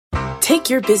Take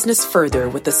your business further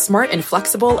with the smart and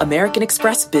flexible American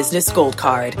Express Business Gold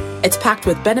Card. It's packed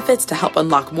with benefits to help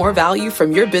unlock more value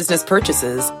from your business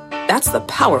purchases. That's the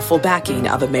powerful backing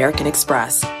of American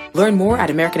Express. Learn more at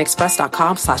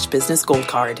americanexpress.com/business gold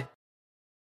card.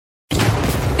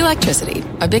 Electricity,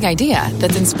 a big idea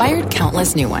that's inspired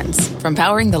countless new ones. From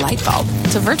powering the light bulb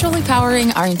to virtually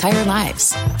powering our entire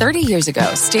lives. 30 years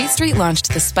ago, State Street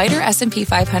launched the Spider S&P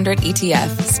 500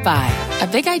 ETF, SPY. A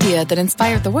big idea that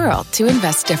inspired the world to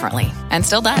invest differently. And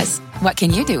still does. What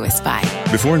can you do with SPY?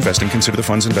 Before investing, consider the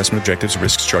fund's investment objectives,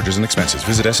 risks, charges, and expenses.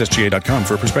 Visit ssga.com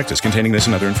for a prospectus containing this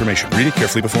and other information. Read it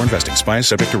carefully before investing. SPY is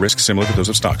subject to risks similar to those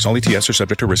of stocks. All ETFs are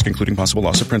subject to risk, including possible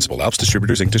loss of principal. Alps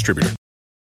Distributors, Inc. Distributor.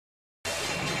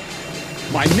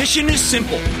 My mission is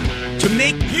simple, to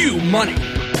make you money.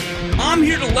 I'm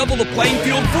here to level the playing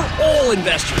field for all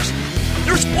investors.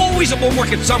 There's always a bull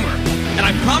market somewhere, and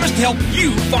I promise to help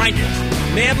you find it.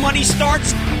 Mad Money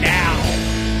starts now.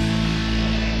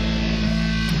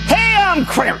 Hey, I'm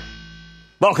Cramer.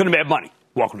 Welcome to Mad Money.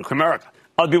 Welcome to Cramerica.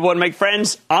 Other people want to make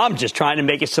friends. I'm just trying to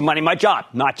make it some money. My job,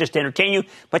 not just to entertain you,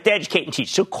 but to educate and teach.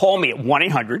 So call me at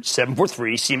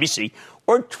 1-800-743-CNBC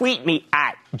or tweet me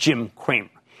at Jim Cramer.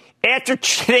 After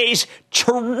today's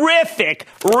terrific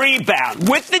rebound,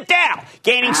 with the Dow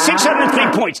gaining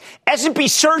 603 points, S&P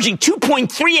surging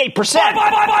 2.38%,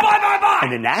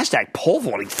 and the NASDAQ pole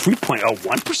vaulting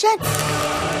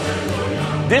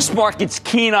 3.01%. This market's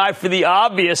keen eye for the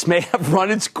obvious may have run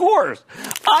its course.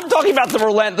 I'm talking about the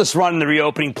relentless run in the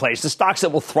reopening plays, the stocks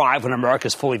that will thrive when America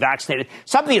is fully vaccinated,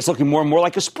 something that's looking more and more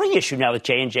like a spring issue now that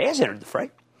J&J has entered the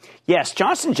fray. Yes,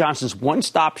 Johnson & Johnson's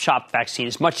one-stop-shop vaccine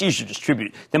is much easier to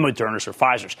distribute than Moderna's or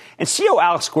Pfizer's. And CEO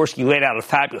Alex Gorsky laid out a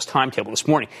fabulous timetable this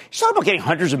morning. He's talking about getting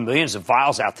hundreds of millions of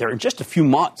vials out there in just a few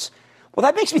months. Well,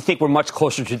 that makes me think we're much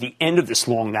closer to the end of this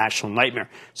long national nightmare.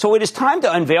 So it is time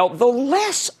to unveil the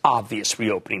less obvious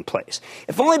reopening plays.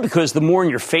 If only because the more in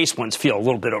your face ones feel a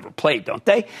little bit overplayed, don't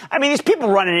they? I mean, these people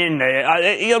running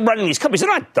these companies, they're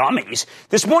not dummies.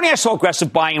 This morning I saw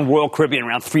aggressive buying in Royal Caribbean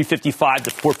around 355 to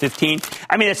 415.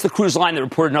 I mean, that's the cruise line that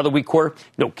reported another weak quarter.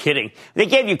 No kidding. They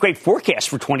gave you a great forecast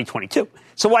for 2022.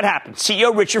 So what happened?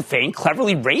 CEO Richard Fain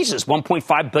cleverly raises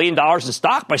 $1.5 billion in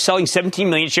stock by selling 17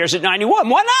 million shares at 91.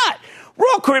 Why not?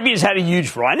 Royal Caribbean's had a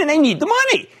huge run, and they need the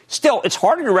money. Still, it's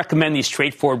harder to recommend these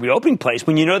straightforward reopening plays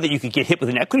when you know that you could get hit with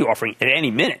an equity offering at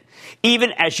any minute,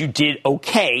 even as you did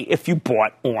okay if you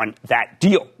bought on that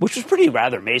deal, which was pretty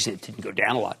rather amazing. It didn't go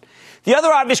down a lot. The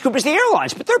other obvious group is the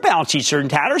airlines, but their balance sheets are in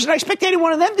tatters, and I expect any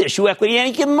one of them to issue equity at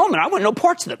any given moment. I want no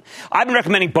parts of them. I've been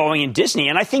recommending Boeing and Disney,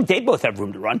 and I think they both have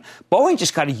room to run. Boeing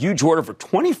just got a huge order for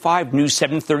 25 new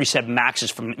 737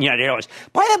 MAXs from United Airlines.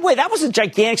 By the way, that was a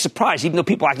gigantic surprise, even though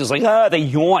people acted like, they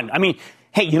yawn. I mean,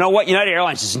 hey, you know what? United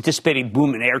Airlines is anticipating a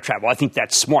boom in air travel. I think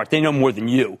that's smart. They know more than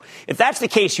you. If that's the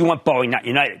case, you want Boeing, not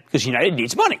United, because United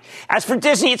needs money. As for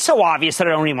Disney, it's so obvious that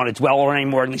I don't even want to dwell on it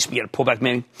anymore. At least we get a pullback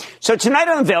maybe. So tonight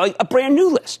I'm unveiling a brand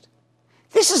new list.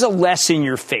 This is a less in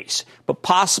your face, but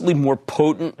possibly more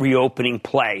potent reopening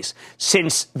plays,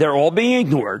 since they're all being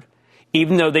ignored,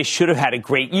 even though they should have had a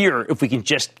great year if we can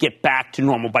just get back to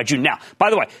normal by June. Now, by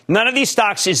the way, none of these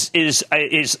stocks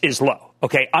is low.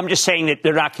 Okay, I'm just saying that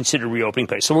they're not considered reopening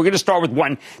plays. So we're going to start with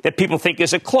one that people think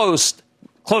is a closed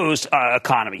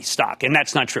economy stock, and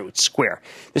that's not true. It's Square.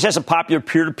 This has a popular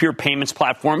peer-to-peer payments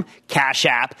platform, Cash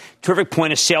App, terrific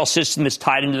point-of-sale system that's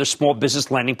tied into their small business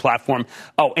lending platform.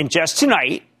 Oh, and just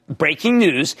tonight, breaking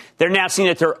news, they're announcing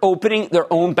that they're opening their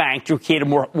own bank to create a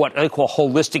more, what I call,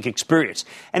 holistic experience.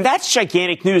 And that's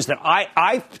gigantic news that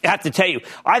I have to tell you,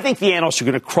 I think the analysts are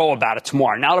going to crow about it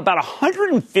tomorrow. Now, about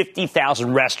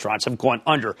 150,000 restaurants have gone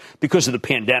under because of the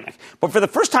pandemic. But for the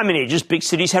first time in ages, big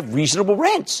cities have reasonable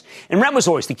rents. And rent was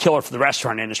always the killer for the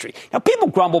restaurant industry. Now, people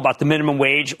grumble about the minimum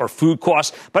wage or food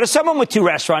costs, but as someone with 2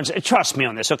 restaurants, trust me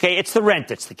on this, okay? It's the rent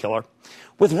that's the killer.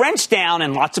 With rents down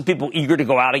and lots of people eager to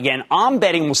go out again, I'm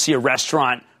betting we'll see a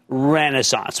restaurant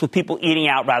renaissance with people eating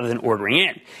out rather than ordering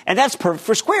in. And that's perfect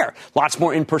for Square. Lots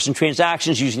more in-person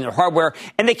transactions using their hardware,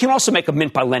 and they can also make a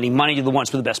mint by lending money to the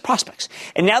ones with the best prospects.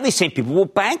 And now these same people will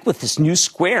bank with this new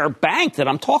Square bank that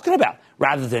I'm talking about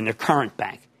rather than their current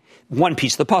bank. One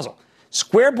piece of the puzzle.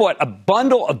 Square bought a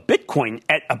bundle of Bitcoin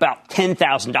at about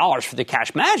 $10,000 for their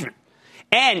cash management.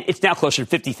 And it's now closer to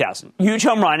 50,000. Huge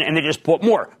home run, and they just bought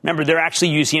more. Remember, they're actually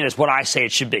using it as what I say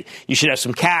it should be. You should have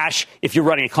some cash if you're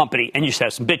running a company, and you should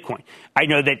have some Bitcoin. I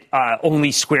know that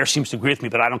only Square seems to agree with me,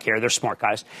 but I don't care. They're smart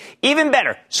guys. Even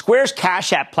better, Square's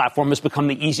Cash App platform has become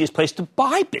the easiest place to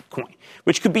buy Bitcoin,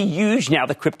 which could be huge now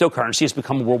that cryptocurrency has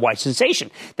become a worldwide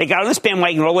sensation. They got on this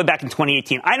bandwagon all the way back in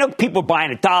 2018. I know people are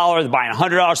buying $1, they're buying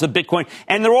 $100 of Bitcoin,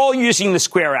 and they're all using the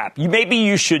Square app. Maybe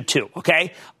you should too,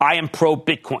 okay? I am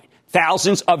pro-Bitcoin.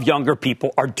 Thousands of younger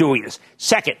people are doing this.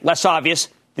 Second, less obvious,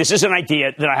 this is an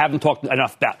idea that I haven't talked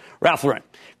enough about. Ralph Lauren.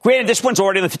 Granted, this one's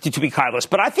already on the 52-week high list,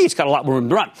 but I think it's got a lot more room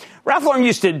to run. Ralph Lauren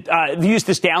used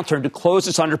this downturn to close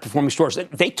its underperforming stores.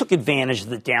 They took advantage of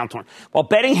the downturn while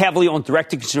betting heavily on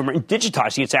direct-to-consumer and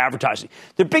digitizing its advertising.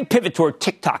 Their big pivot toward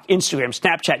TikTok, Instagram,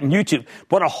 Snapchat, and YouTube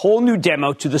brought a whole new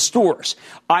demo to the stores.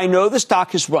 I know the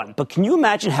stock has run, but can you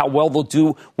imagine how well they'll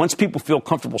do once people feel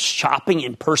comfortable shopping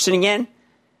in person again?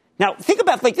 Now, think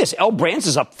about it like this. L Brands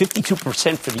is up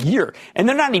 52% for the year, and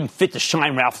they're not even fit to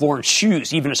shine Ralph Lauren's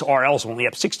shoes, even as RL's only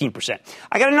up 16%.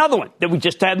 I got another one that we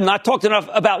just have not talked enough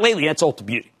about lately. That's Ulta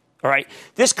Beauty. All right.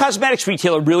 This cosmetics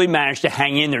retailer really managed to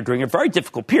hang in there during a very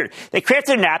difficult period. They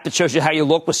crafted an app that shows you how you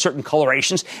look with certain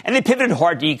colorations, and they pivoted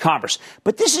hard to e-commerce.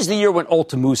 But this is the year when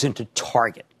Ulta moves into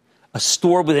Target, a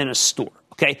store within a store.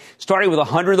 Okay, starting with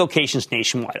 100 locations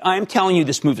nationwide. I am telling you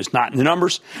this move is not in the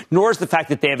numbers, nor is the fact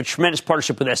that they have a tremendous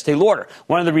partnership with Estee Lauder.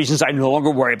 One of the reasons I no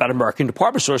longer worry about American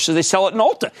department stores is they sell it in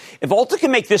Ulta. If Ulta can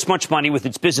make this much money with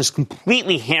its business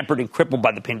completely hampered and crippled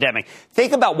by the pandemic,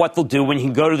 think about what they'll do when you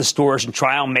can go to the stores and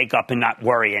try on makeup and not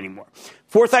worry anymore.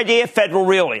 Fourth idea, Federal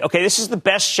Realty. Okay, this is the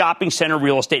best shopping center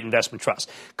real estate investment trust.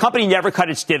 Company never cut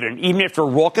its dividend, even after a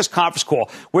raucous conference call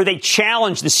where they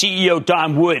challenged the CEO,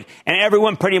 Don Wood, and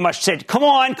everyone pretty much said, come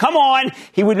on, come on.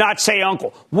 He would not say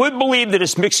uncle. Wood believed that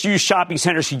his mixed-use shopping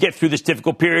centers could get through this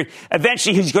difficult period.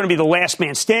 Eventually, he's going to be the last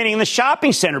man standing in the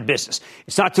shopping center business.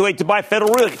 It's not too late to buy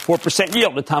Federal Realty, 4%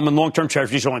 yield at a time when long-term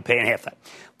treasuries are only paying half that.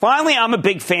 Finally, I'm a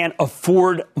big fan of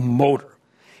Ford Motor.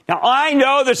 Now, I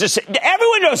know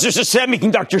everyone knows there's a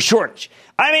semiconductor shortage.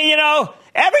 I mean,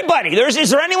 everybody. Is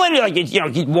there anyone,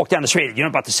 you walk down the street, you know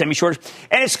about the semi shortage?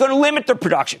 And it's going to limit their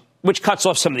production, which cuts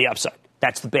off some of the upside.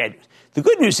 That's the bad news. The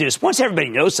good news is, once everybody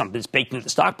knows something, it's baked into the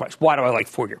stock price. Why do I like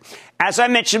Ford here? As I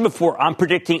mentioned before, I'm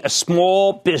predicting a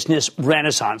small business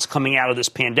renaissance coming out of this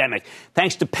pandemic,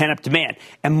 thanks to pent-up demand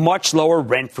and much lower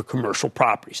rent for commercial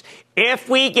properties. If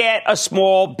we get a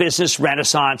small business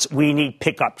renaissance, we need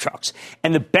pickup trucks.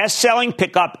 And the best-selling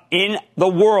pickup in the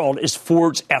world is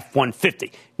Ford's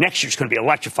F-150. Next year's going to be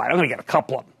electrified. I'm going to get a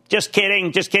couple of them. Just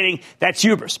kidding. That's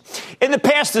hubris. In the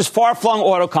past, this far-flung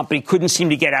auto company couldn't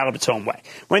seem to get out of its own way.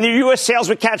 When their U.S. sales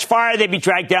would catch fire, they'd be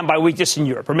dragged down by weakness in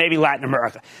Europe or maybe Latin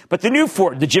America. But the new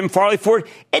Ford, the Jim Farley Ford,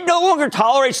 it no longer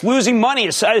tolerates losing money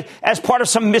as part of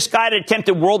some misguided attempt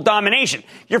at world domination.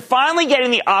 You're finally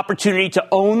getting the opportunity to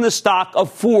own the stock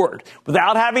of Ford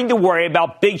without having to worry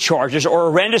about big charges or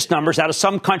horrendous numbers out of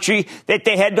some country that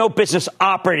they had no business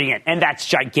operating in. And that's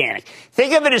gigantic.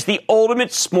 Think of it as the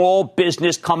ultimate small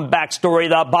business comeback story,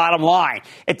 the bottom line.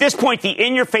 At this point, the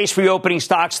in-your-face reopening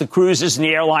stocks, the cruises and the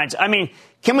airlines, I mean,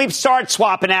 can we start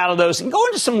swapping out of those and go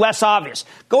into some less obvious?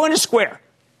 Go into Square,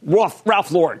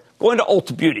 Ralph Lauren, go into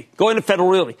Ulta Beauty, go into Federal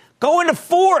Realty, go into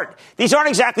Ford. These aren't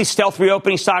exactly stealth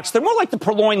reopening stocks. They're more like the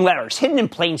purloined letters, hidden in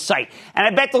plain sight. And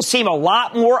I bet they'll seem a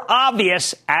lot more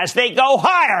obvious as they go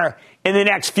higher in the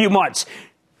next few months.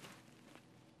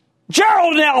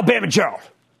 Gerald in Alabama, Gerald.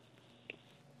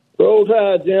 Roll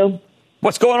Tide, Jim.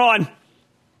 What's going on?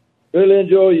 Really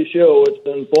enjoy your show. It's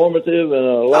informative and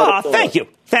a lot of fun.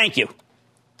 Thank you.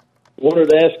 Wanted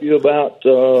to ask you about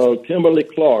Kimberly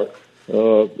Clark.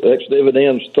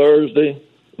 Ex-dividends Thursday.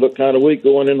 Look kind of weak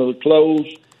going into the close.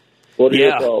 What are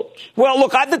your thoughts? Well,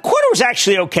 look, the quarter was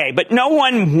actually okay, but no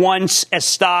one wants a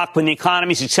stock when the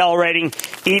economy's accelerating,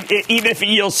 even if it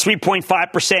yields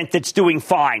 3.5%, that's doing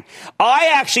fine.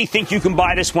 I actually think you can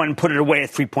buy this one and put it away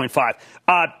at 3.5.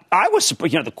 I was,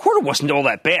 the quarter wasn't all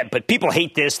that bad, but people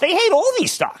hate this. They hate all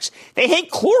these stocks. They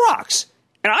hate Clorox,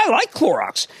 and I like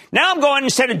Clorox. Now I'm going,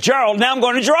 instead of Gerald, now I'm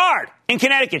going to Gerard in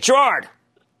Connecticut. Gerard.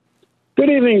 Good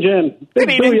evening, Jim.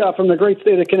 Good evening. Booyah from the great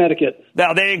state of Connecticut.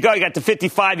 Now, there you go. You got the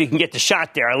 55. You can get the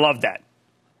shot there. I love that.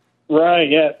 Right,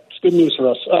 yeah. It's good news for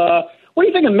us. What do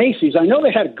you think of Macy's? I know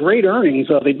they had great earnings.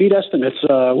 They beat estimates.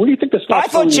 What do you think the stock's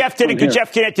I thought Jeff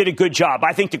Gennette did a good job.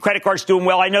 I think the credit card's doing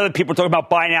well. I know that people are talking about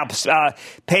buy now,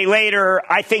 pay later.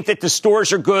 I think that the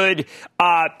stores are good.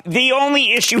 The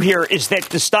only issue here is that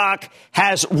the stock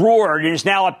has roared and is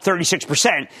now up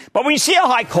 36%. But when you see how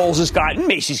high Kohl's has gotten,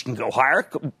 Macy's can go higher.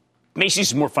 Macy's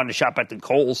is more fun to shop at than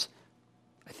Kohl's,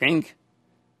 I think.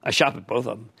 I shop at both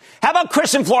of them. How about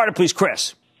Chris in Florida, please,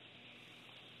 Chris?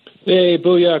 Hey,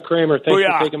 booyah, Kramer. Thanks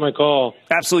Booyah. for taking my call.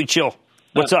 Absolutely chill.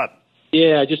 What's up?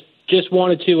 Yeah, just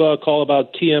wanted to call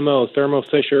about TMO, Thermo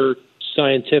Fisher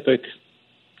Scientific.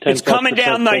 It's coming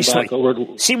down nicely.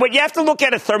 See, what you have to look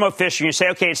at Thermo Fisher, you say,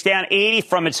 okay, it's down 80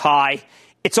 from its high.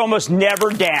 It's almost never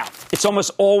down. It's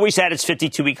almost always at its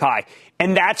 52-week high.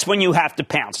 And that's when you have to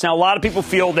pounce. Now, a lot of people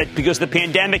feel that because the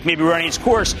pandemic may be running its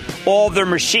course, all of their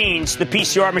machines, the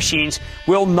PCR machines,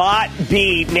 will not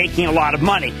be making a lot of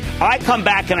money. I come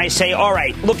back and I say, all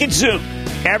right, look at Zoom.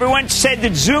 Everyone said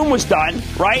that Zoom was done,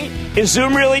 right? Is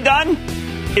Zoom really done?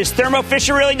 Is Thermo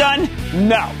Fisher really done?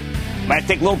 No. Might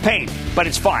take a little pain, but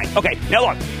it's fine. Okay, now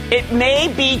look, it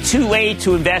may be too late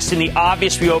to invest in the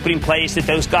obvious reopening plays that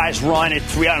those guys run at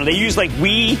 3. I don't know, they use they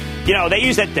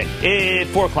use that thing at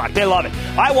 4 o'clock. They love it.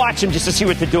 I watch them just to see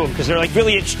what they're doing because they're like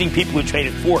really interesting people who trade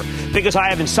at 4 because I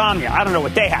have insomnia. I don't know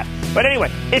what they have. But anyway,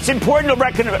 it's important to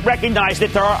recognize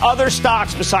that there are other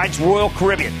stocks besides Royal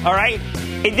Caribbean, all right?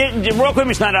 Royal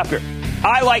Caribbean's not up here.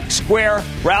 I like Square,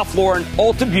 Ralph Lauren,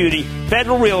 Ulta Beauty,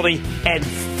 Federal Realty, and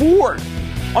Ford.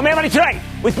 On Mad Money today,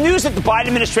 with news that the Biden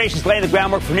administration is laying the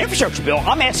groundwork for an infrastructure bill,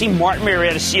 I'm asking Martin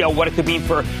Marietta, CEO, what it could mean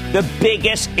for the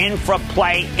biggest infra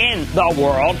play in the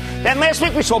world. Then last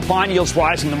week we saw bond yields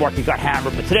rising, the market got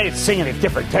hammered, but today it's singing a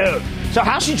different tune. So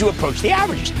how should you approach the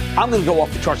averages? I'm going to go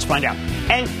off the charts to find out.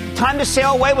 And time to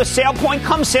sail away with SailPoint?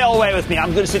 Come sail away with me.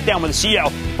 I'm going to sit down with the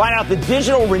CEO, find out the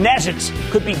digital renaissance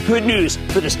could be good news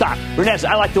for the stock. Renaissance,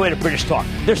 I like the way the British talk.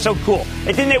 They're so cool.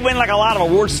 And didn't they win like a lot of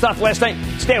awards and stuff last night?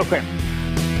 Stay with Kramer.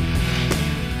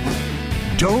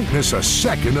 Don't miss a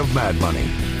second of Mad Money.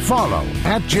 Follow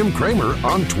 @Jim Cramer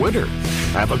on Twitter.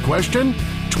 Have a question?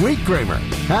 Tweet Cramer.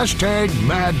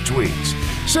 #MadTweets.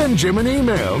 Send Jim an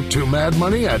email to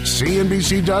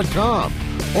madmoney@cnbc.com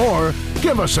or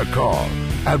give us a call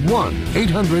at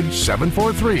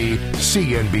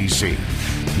 1-800-743-CNBC.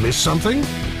 Miss something?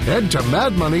 Head to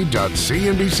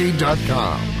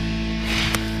madmoney.cnbc.com.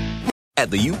 At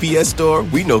the UPS Store,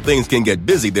 we know things can get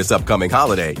busy this upcoming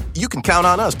holiday. You can count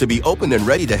on us to be open and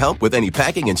ready to help with any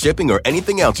packing and shipping or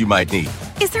anything else you might need.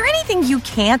 Is there anything you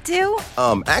can't do?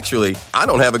 Actually, I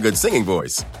don't have a good singing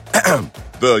voice.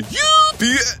 The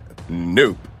UPS...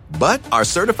 Nope. But our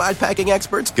certified packing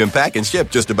experts can pack and ship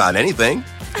just about anything.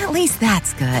 At least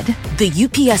that's good. The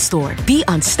UPS Store. Be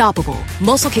unstoppable.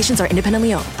 Most locations are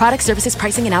independently owned. Product, services,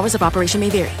 pricing, and hours of operation may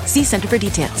vary. See Center for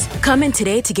details. Come in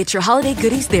today to get your holiday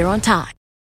goodies there on time.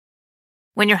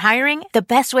 When you're hiring, the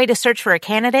best way to search for a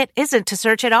candidate isn't to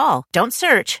search at all. Don't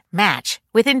search, match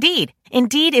with Indeed.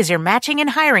 Indeed is your matching and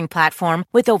hiring platform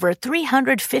with over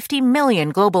 350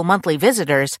 million global monthly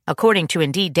visitors, according to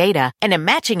Indeed data, and a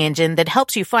matching engine that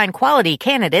helps you find quality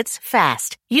candidates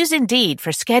fast. Use Indeed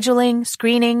for scheduling,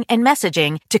 screening, and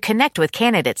messaging to connect with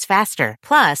candidates faster.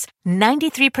 Plus,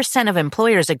 93% of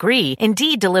employers agree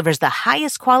Indeed delivers the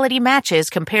highest quality matches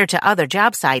compared to other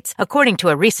job sites, according to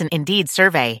a recent Indeed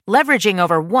survey. Leveraging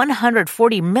over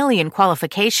 140 million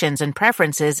qualifications and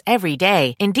preferences every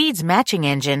day, Indeed's matching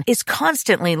engine is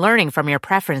constantly learning from your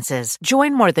preferences.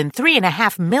 Join more than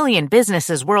 3.5 million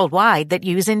businesses worldwide that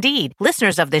use Indeed.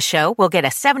 Listeners of this show will get a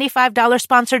 $75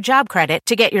 sponsored job credit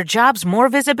to get your jobs more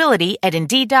visibility at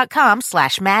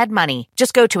Indeed.com/madmoney.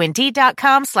 Just go to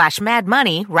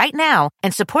Indeed.com/madmoney right now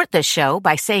and support this show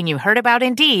by saying you heard about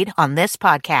Indeed on this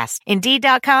podcast.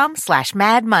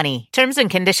 Indeed.com/madmoney. Terms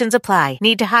and conditions apply.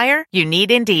 Need to hire? You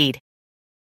need Indeed.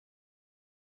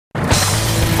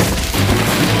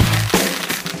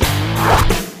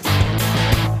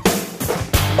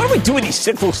 What do we do with these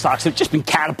cyclical stocks that have just been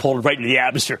catapulted right into the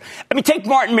atmosphere? I mean, take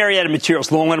Martin Marietta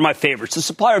Materials, one of my favorites, the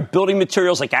supplier of building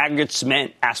materials like aggregate,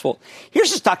 cement, asphalt.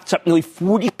 Here's a stock that's up nearly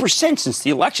 40% since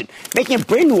the election, making a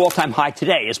brand new all-time high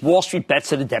today as Wall Street bets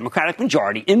that a Democratic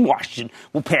majority in Washington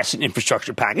will pass an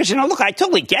infrastructure package. And look, I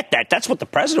totally get that. That's what the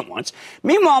president wants.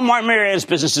 Meanwhile, Martin Marietta's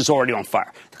business is already on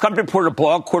fire. The company reported a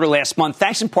blowout quarter last month,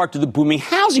 thanks in part to the booming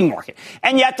housing market.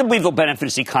 And yet, to believe they'll benefit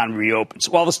as the economy reopens.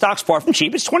 While the stock's far from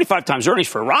cheap, it's 25 times earnings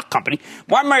for a rock company.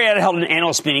 Martin Marietta held an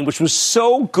analyst meeting, which was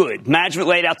so good. Management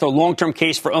laid out their long-term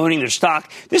case for owning their stock.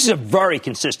 This is a very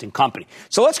consistent company.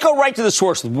 So let's go right to the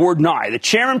source with Ward Nye, the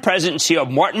chairman, president, and CEO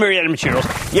of Martin Marietta Materials.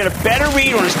 You get a better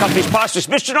read on his company's prospects.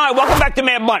 Mr. Nye, welcome back to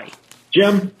Mad Money.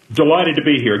 Jim, delighted to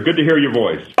be here. Good to hear your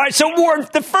voice. All right, so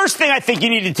Ward, the first thing I think you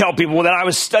need to tell people that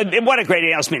what a great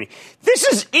analyst meeting. This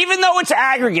is, even though it's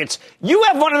aggregates, you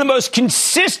have one of the most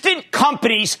consistent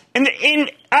companies in any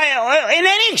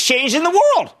exchange in the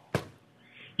world.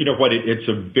 You know what? It's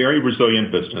a very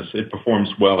resilient business. It performs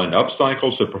well in up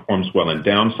cycles. It performs well in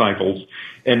down cycles.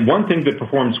 And one thing that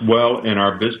performs well in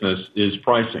our business is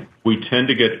pricing. We tend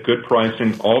to get good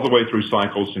pricing all the way through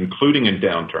cycles, including in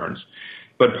downturns.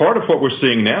 But part of what we're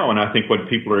seeing now, and I think what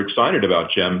people are excited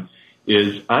about, Jim,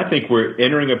 is I think we're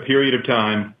entering a period of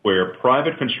time where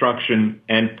private construction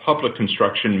and public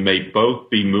construction may both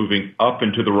be moving up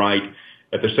and to the right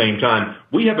at the same time.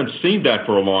 We haven't seen that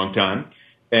for a long time.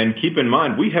 And keep in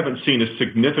mind, we haven't seen a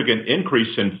significant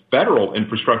increase in federal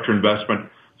infrastructure investment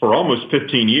for almost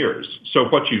 15 years. So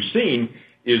what you've seen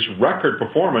is record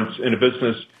performance in a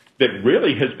business that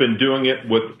really has been doing it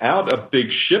without a big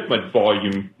shipment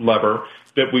volume lever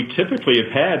that we typically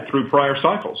have had through prior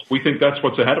cycles. We think that's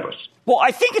what's ahead of us. Well,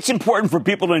 I think it's important for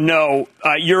people to know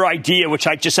your idea, which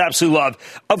I just absolutely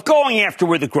love, of going after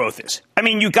where the growth is. I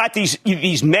mean, you got these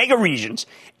mega regions,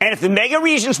 and if the mega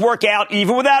regions work out,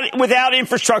 even without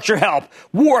infrastructure help,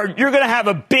 Ward, you're going to have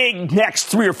a big next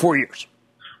 3 or 4 years.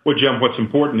 Well, Jim, what's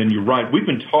important, and you're right, we've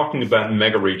been talking about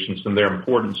mega regions and their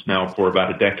importance now for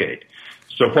about a decade.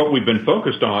 So what we've been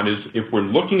focused on is if we're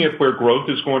looking at where growth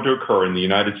is going to occur in the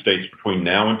United States between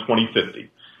now and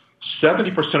 2050,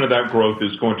 70% of that growth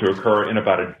is going to occur in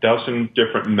about a dozen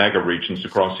different mega regions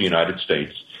across the United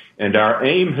States. And our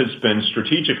aim has been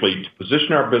strategically to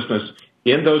position our business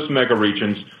in those mega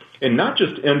regions, and not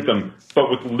just in them, but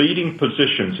with leading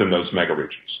positions in those mega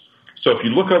regions. So if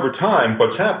you look over time,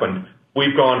 what's happened,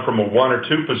 we've gone from a 1 or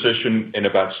 2 position in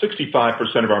about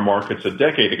 65% of our markets a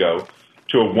decade ago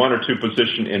to a 1 or 2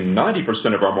 position in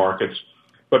 90% of our markets.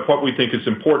 But what we think is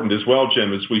important as well,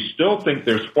 Jim, is we still think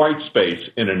there's white space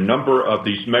in a number of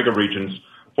these mega regions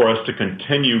for us to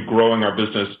continue growing our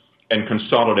business and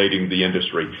consolidating the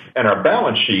industry. And our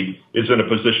balance sheet is in a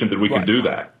position that we can do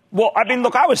that. Well, I mean,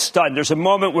 look, I was stunned. There's a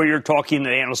moment where you're talking in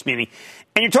the analyst meeting,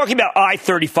 and you're talking about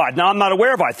I-35. Now, I'm not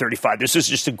aware of I-35. This is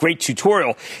just a great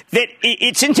tutorial. That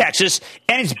it's in Texas,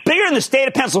 and it's bigger than the state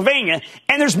of Pennsylvania,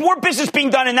 and there's more business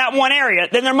being done in that one area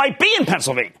than there might be in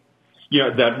Pennsylvania. Yeah,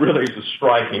 that really is a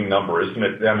striking number, isn't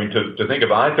it? I mean, to think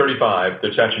of I-35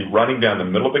 that's actually running down the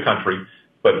middle of the country,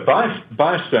 but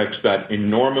bisects that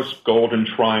enormous golden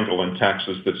triangle in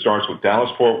Texas that starts with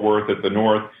Dallas-Fort Worth at the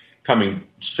north, coming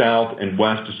south and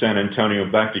west to San Antonio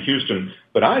and back to Houston.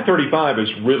 But I-35 is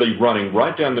really running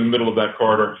right down the middle of that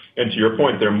corridor. And to your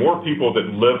point, there are more people that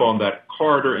live on that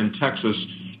corridor in Texas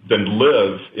than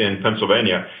live in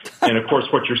Pennsylvania. And, of course,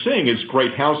 what you're seeing is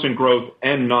great housing growth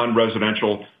and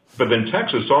non-residential. But then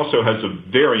Texas also has a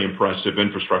very impressive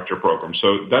infrastructure program.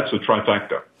 So that's a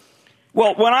trifecta.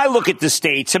 Well, when I look at the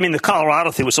states, I mean, the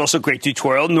Colorado thing was also a great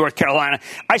tutorial, North Carolina,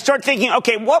 I start thinking,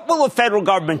 okay, what will the federal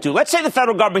government do? Let's say the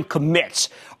federal government commits.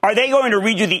 Are they going to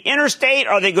redo the interstate?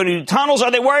 Are they going to do tunnels?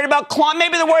 Are they worried about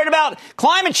maybe they're worried about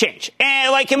climate change,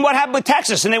 and what happened with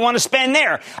Texas, and they want to spend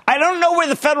there. I don't know where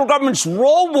the federal government's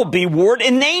role will be, Ward,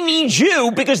 and they need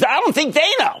you because I don't think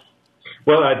they know.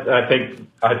 Well, I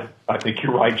think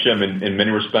you're right, Jim, in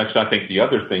many respects. I think the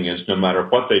other thing is no matter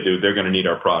what they do, they're going to need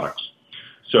our products.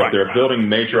 So if they're building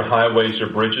major highways or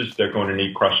bridges, they're going to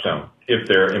need crushed stone. If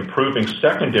they're improving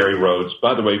secondary roads,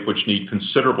 by the way, which need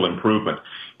considerable improvement,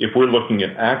 if we're looking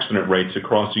at accident rates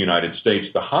across the United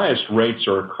States, the highest rates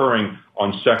are occurring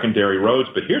on secondary roads.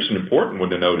 But here's an important one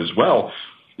to note as well.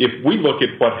 If we look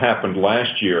at what happened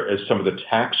last year as some of the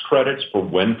tax credits for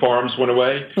wind farms went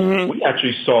away, we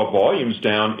actually saw volumes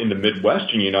down in the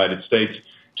Midwestern United States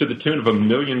to the tune of 1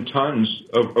 million tons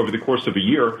over the course of a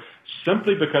year,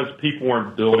 simply because people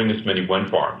weren't building as many wind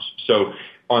farms. So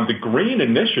on the green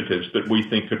initiatives that we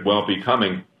think could well be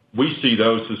coming, we see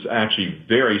those as actually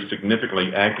very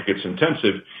significantly aggregates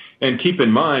intensive. And keep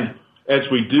in mind, as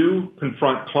we do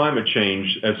confront climate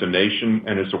change as a nation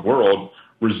and as a world,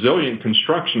 resilient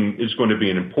construction is going to be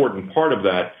an important part of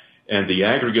that. And the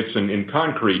aggregates in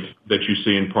concrete that you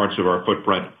see in parts of our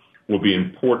footprint will be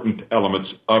important elements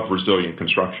of resilient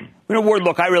construction. You know, Ward,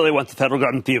 look, I really want the federal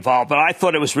government to be involved, but I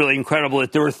thought it was really incredible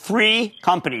that there were 3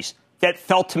 companies that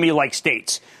felt to me like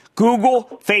states: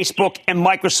 Google, Facebook, and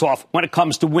Microsoft when it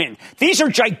comes to wind. These are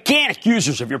gigantic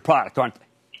users of your product, aren't they?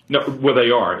 No, well,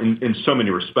 they are in so many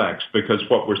respects, because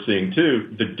what we're seeing,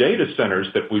 too, the data centers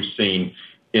that we've seen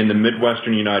in the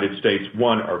Midwestern United States,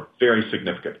 one, are very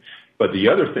significant. But the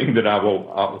other thing that I'll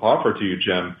offer to you,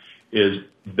 Jim, is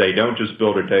they don't just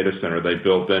build a data center. They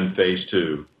build then phase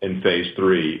 2 and phase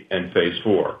 3 and phase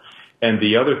 4. And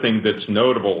the other thing that's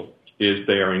notable is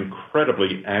they are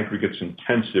incredibly aggregates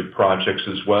intensive projects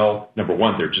as well. Number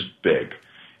one, they're just big.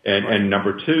 And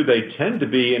number 2, they tend to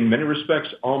be, in many respects,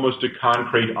 almost a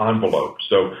concrete envelope.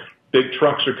 So big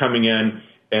trucks are coming in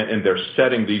and they're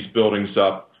setting these buildings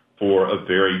up for a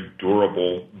very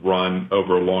durable run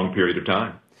over a long period of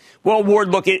time. Well, Ward,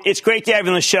 look, it's great to have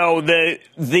you on the show.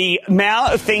 The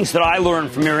amount of things that I learned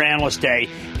from your analyst day,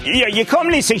 you come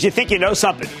to these things, you think you know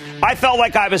something. I felt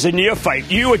like I was a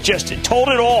neophyte. You had just told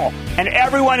it all. And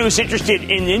everyone who's interested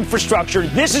in infrastructure,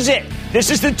 this is it. This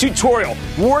is the tutorial.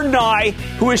 Ward Nye,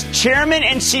 who is chairman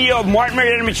and CEO of Martin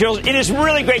Marietta Materials, it is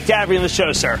really great to have you on the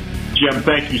show, sir. Jim,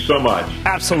 thank you so much.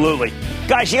 Absolutely.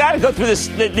 Guys, you got to go through this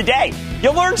the day.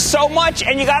 You'll learn so much,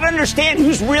 and you got to understand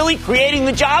who's really creating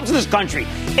the jobs in this country.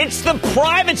 It's the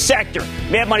private sector.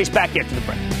 Mad Money's back after the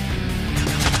break.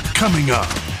 Coming up,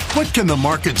 what can the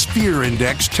market's fear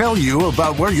index tell you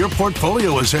about where your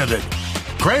portfolio is headed?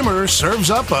 Cramer serves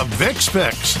up a VIX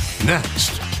fix.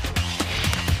 Next.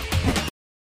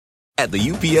 At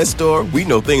the UPS Store, we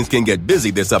know things can get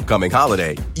busy this upcoming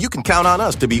holiday. You can count on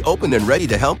us to be open and ready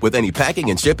to help with any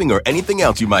packing and shipping or anything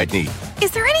else you might need.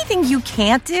 Is there anything you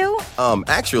can't do?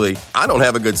 Actually, I don't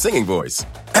have a good singing voice.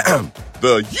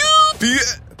 The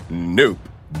UPS... Nope.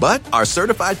 But our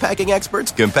certified packing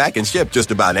experts can pack and ship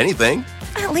just about anything.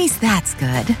 At least that's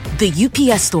good. The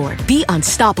UPS Store. Be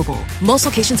unstoppable. Most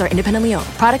locations are independently owned.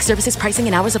 Product, services, pricing,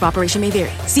 and hours of operation may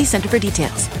vary. See Center for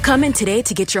details. Come in today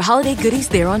to get your holiday goodies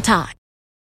there on time.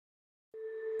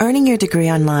 Earning your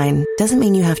degree online doesn't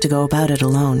mean you have to go about it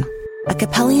alone. At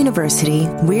Capella University,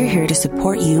 we're here to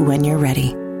support you when you're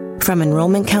ready. From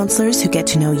enrollment counselors who get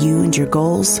to know you and your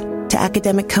goals, to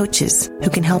academic coaches who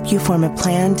can help you form a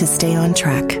plan to stay on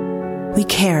track. We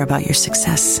care about your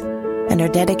success and are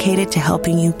dedicated to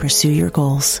helping you pursue your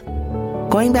goals.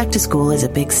 Going back to school is a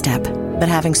big step, but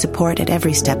having support at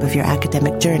every step of your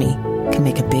academic journey can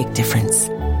make a big difference.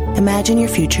 Imagine your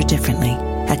future differently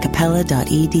at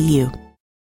capella.edu.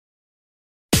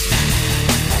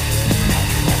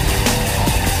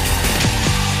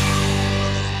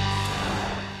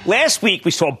 Last week,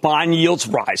 we saw bond yields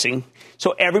rising,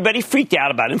 so everybody freaked out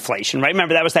about inflation, right?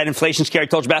 Remember, that was that inflation scare I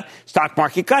told you about? Stock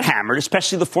market got hammered,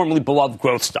 especially the formerly beloved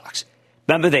growth stocks.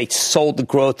 Remember, they sold the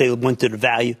growth, they went to the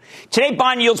value. Today,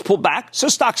 bond yields pulled back, so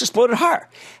stocks exploded higher.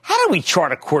 How do we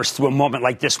chart a course through a moment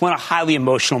like this one, a highly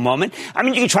emotional moment? I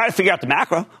mean, you can try to figure out the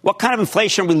macro. What kind of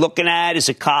inflation are we looking at? Is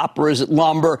it copper? Is it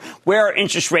lumber? Where are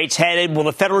interest rates headed? Will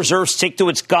the Federal Reserve stick to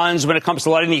its guns when it comes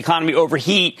to letting the economy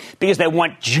overheat because they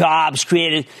want jobs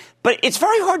created? But it's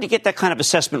very hard to get that kind of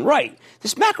assessment right.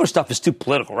 This macro stuff is too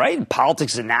political, right? And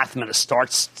politics is anathema to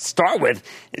start with.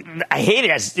 I hate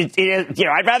it.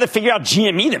 I'd rather figure out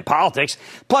GME than politics.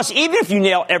 Plus, even if you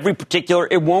nail every particular,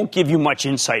 it won't give you much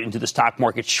insight into the stock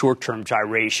market's short-term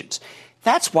gyrations.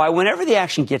 That's why whenever the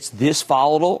action gets this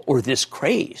volatile or this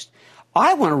crazed,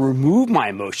 I want to remove my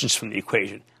emotions from the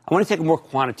equation. I want to take a more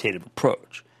quantitative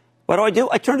approach. What do?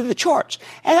 I turn to the charts.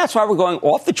 And that's why we're going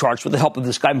off the charts with the help of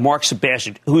this guy, Mark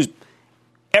Sebastian, who's,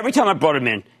 every time I brought him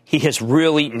in, he has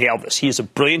really nailed this. He is a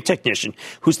brilliant technician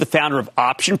who's the founder of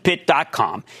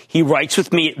OptionPit.com. He writes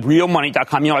with me at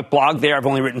RealMoney.com. I blog there. I've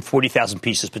only written 40,000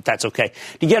 pieces, but that's okay,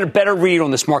 to get a better read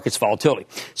on this market's volatility.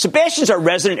 Sebastian's our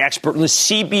resident expert in the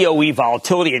CBOE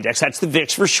Volatility Index. That's the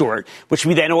VIX for short, which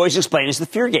we then always explain as the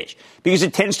fear gauge, because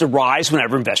it tends to rise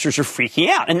whenever investors are freaking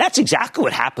out. And that's exactly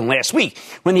what happened last week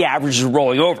when the averages are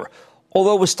rolling over.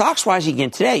 Although with stocks rising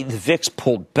again today, the VIX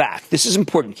pulled back. This is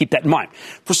important. Keep that in mind.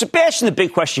 For Sebastian, the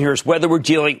big question here is whether we're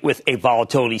dealing with a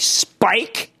volatility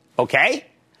spike, okay,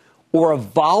 or a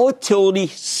volatility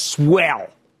swell.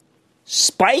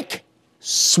 Spike,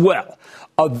 swell.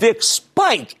 A VIX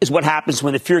spike is what happens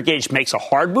when the fear gauge makes a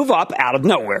hard move up out of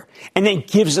nowhere and then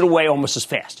gives it away almost as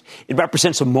fast. It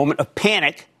represents a moment of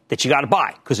panic that you got to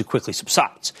buy because it quickly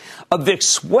subsides. A VIX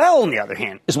swell, on the other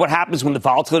hand, is what happens when the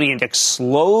volatility index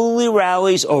slowly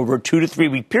rallies over a 2 to 3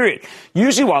 week period,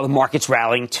 usually while the market's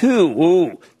rallying too.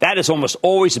 Ooh, that is almost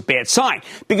always a bad sign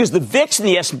because the VIX and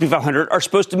the S&P 500 are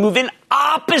supposed to move in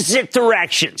opposite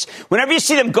directions. Whenever you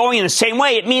see them going in the same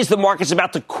way, it means the market's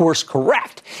about to course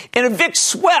correct. In a VIX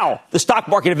swell, the stock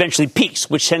market eventually peaks,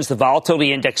 which sends the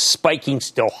volatility index spiking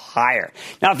still higher.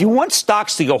 Now, if you want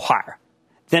stocks to go higher,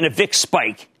 then a VIX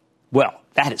spike, well,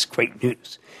 that is great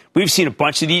news. We've seen a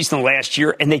bunch of these in the last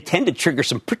year, and they tend to trigger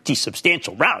some pretty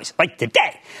substantial rallies, like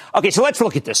today. Okay, so let's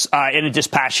look at this in a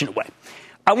dispassionate way.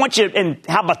 I want you, and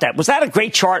how about that? Was that a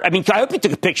great chart? I mean, I hope you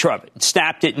took a picture of it,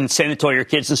 snapped it, and sent it to all your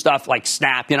kids and stuff, like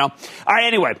Snap, All right,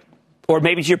 anyway, or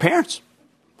maybe to your parents.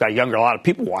 Got younger, a lot of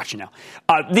people watching now.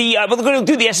 We're going to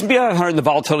do the S&P 500 and the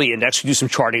volatility index. We'll do some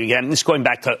charting again. This is going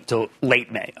back to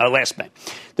last May.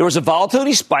 There was a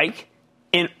volatility spike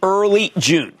in early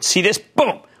June. See this?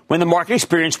 Boom. when the market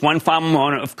experienced one final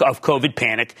moment of COVID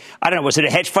panic. I don't know, was it a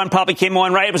hedge fund probably came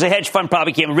on, right? It was a hedge fund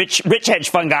probably came, rich hedge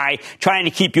fund guy trying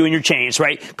to keep you in your chains,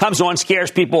 right? Comes on,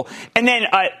 scares people. And then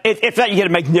if that, you get a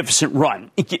magnificent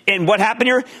run. And what happened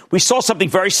here? We saw something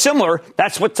very similar.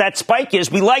 That's what that spike is.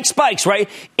 We like spikes, right?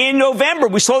 In November,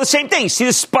 we saw the same thing. See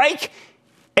the spike?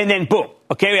 And then boom.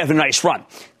 Okay, we have a nice run.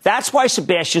 That's why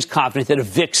Sebastian's confident that a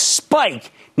VIX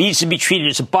spike needs to be treated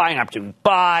as a buying opportunity.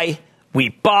 We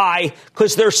buy,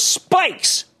 because they're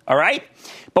spikes, all right?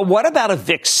 But what about a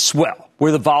VIX swell,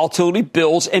 where the volatility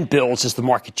builds and builds as the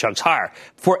market chugs higher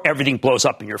before everything blows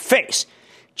up in your face?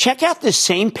 Check out this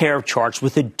same pair of charts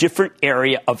with a different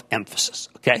area of emphasis,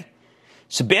 okay?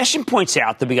 Sebastian points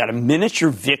out that we got a miniature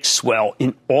VIX swell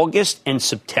in August and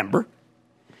September.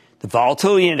 The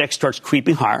volatility index starts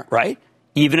creeping higher, right?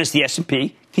 Even as the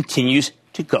S&P continues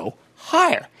to go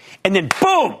higher. And then,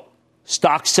 boom,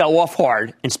 stocks sell off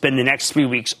hard and spend the next 3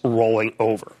 weeks rolling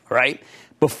over, right?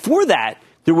 Before that,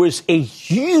 there was a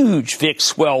huge VIX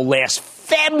swell last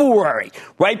February,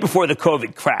 right before the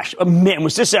COVID crash. Oh, man,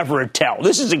 was this ever a tell?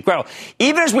 This is incredible.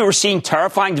 Even as we were seeing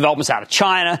terrifying developments out of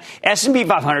China, S&P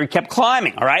 500 kept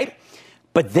climbing, all right?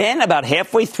 But then about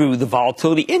halfway through, the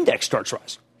volatility index starts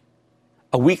rising.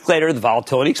 A week later, the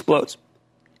volatility explodes,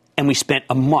 and we spent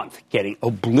a month getting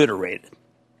obliterated.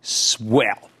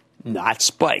 Swell. Not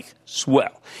spike,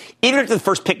 swell. Even after the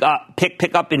first pick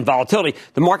up in volatility,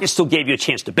 the market still gave you a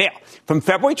chance to bail. From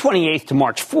February 28th to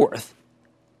March 4th,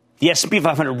 the S&P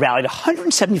 500 rallied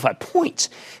 175 points.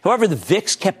 However, the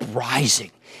VIX kept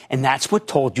rising, and that's what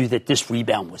told you that this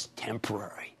rebound was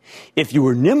temporary. If you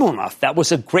were nimble enough, that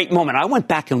was a great moment. I went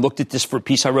back and looked at this for a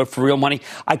piece I wrote for Real Money.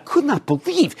 I could not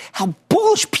believe how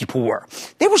bullish people were.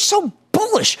 They were so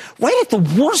bullish right at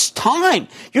the worst time.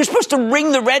 You're supposed to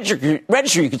ring the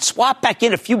register. You could swap back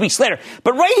in a few weeks later.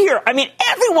 But right here, I mean,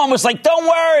 everyone was like, don't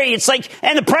worry. It's like,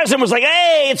 and the president was like,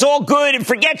 hey, it's all good and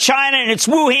forget China and it's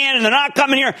Wuhan and they're not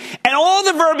coming here. And all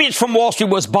the verbiage from Wall Street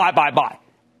was buy, buy, buy.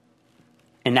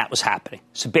 And that was happening.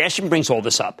 Sebastian brings all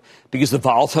this up because the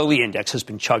volatility index has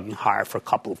been chugging higher for a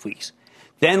couple of weeks.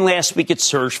 Then last week it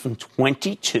surged from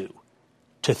 22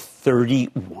 to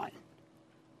 31.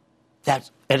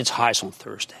 That's at its highest on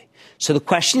Thursday. So the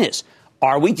question is,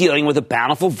 are we dealing with a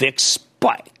bountiful VIX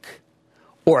spike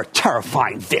or a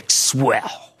terrifying VIX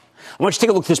swell? I want you to take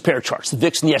a look at this pair of charts, the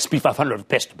VIX and the S&P 500 over the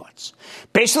past 2 months.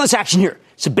 Based on this action here,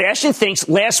 Sebastian thinks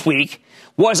last week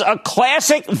was a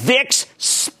classic VIX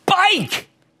spike,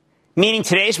 meaning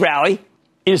today's rally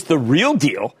is the real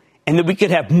deal and that we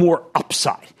could have more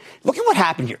upside. Look at what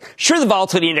happened here. Sure, the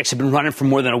volatility index had been running for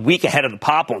more than a week ahead of the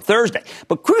pop on Thursday,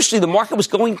 but crucially, the market was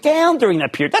going down during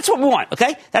that period. That's what we want,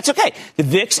 okay? That's okay. The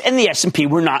VIX and the S&P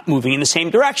were not moving in the same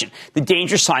direction. The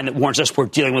danger sign that warns us we're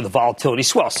dealing with a volatility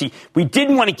swell. See, we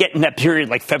didn't want to get in that period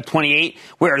like Feb 28,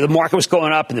 where the market was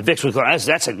going up and the VIX was going up.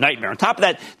 That's a nightmare. On top of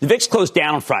that, the VIX closed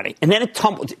down on Friday, and then it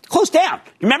closed down.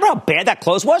 You remember how bad that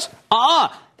close was?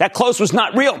 That close was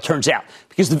not real, it turns out,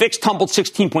 because the VIX tumbled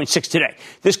 16.6 today.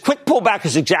 This quick pullback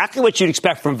is exactly what you'd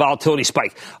expect from a volatility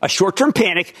spike, a short-term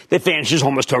panic that vanishes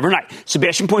almost overnight.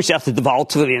 Sebastian points out that the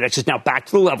volatility index is now back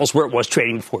to the levels where it was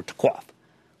trading before it took off.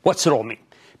 What's it all mean?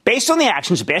 Based on the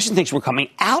action, Sebastian thinks we're coming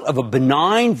out of a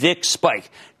benign VIX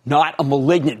spike, not a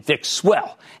malignant VIX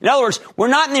swell. In other words, we're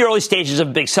not in the early stages of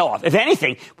a big sell-off. If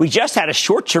anything, we just had a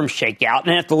short-term shakeout,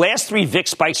 and if the last 3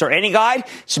 VIX spikes are any guide,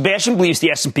 Sebastian believes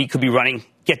the S&P could be running,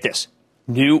 get this,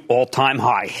 new all-time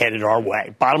high headed our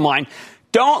way. Bottom line,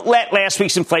 don't let last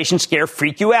week's inflation scare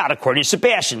freak you out, according to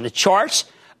Sebastian. The charts,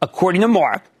 according to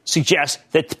Mark, suggest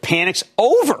that the panic's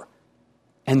over,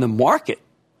 and the market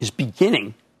is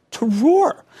beginning to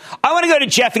roar. I want to go to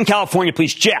Jeff in California,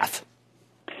 please. Jeff.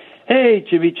 Hey,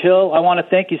 Jimmy Chill. I want to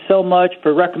thank you so much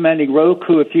for recommending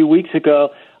Roku a few weeks ago.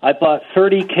 I bought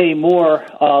 $30K more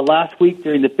last week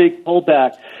during the big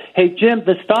pullback. Hey, Jim,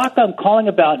 the stock I'm calling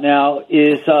about now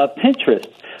is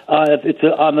Pinterest.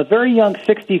 I'm a very young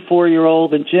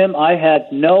 64-year-old, and, Jim, I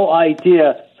had no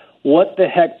idea what the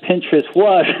heck Pinterest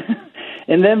was.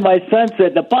 And then my son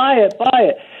said, buy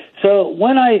it. So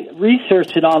when I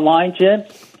researched it online, Jim,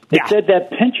 it said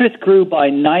that Pinterest grew by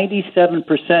 97%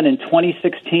 in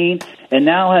 2016 and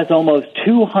now has almost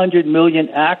 200 million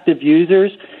active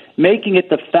users, making it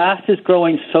the fastest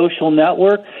growing social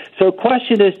network. So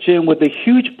question is, Jim, with a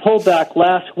huge pullback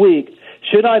last week,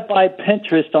 should I buy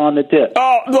Pinterest on the dip?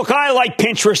 Oh, look, I like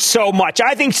Pinterest so much.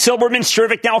 I think Silberman's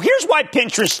terrific. Now, here's why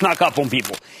Pinterest snuck up on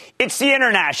people. It's the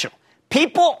international.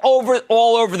 People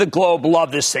all over the globe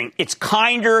love this thing. It's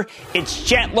kinder. It's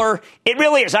gentler. It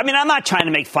really is. I mean, I'm not trying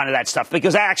to make fun of that stuff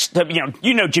because actually,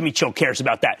 Jimmy Chill cares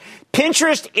about that.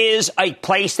 Pinterest is a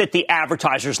place that the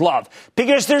advertisers love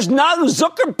because there's no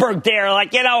Zuckerberg there,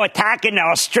 attacking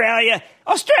Australia.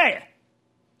 Australia.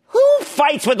 Who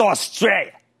fights with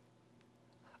Australia?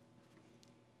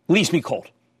 Leaves me cold.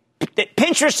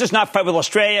 Pinterest does not fight with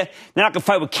Australia. They're not going to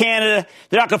fight with Canada.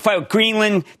 They're not going to fight with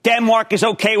Greenland. Denmark is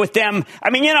okay with them. I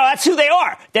mean, that's who they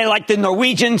are. They like the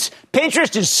Norwegians.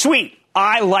 Pinterest is sweet.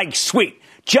 I like sweet.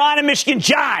 John in Michigan.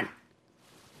 John.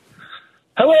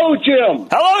 Hello, Jim.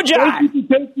 Hello, John. Thank you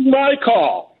for taking my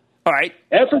call. All right.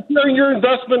 And for sharing your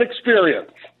investment experience.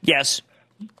 Yes.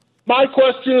 My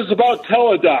question is about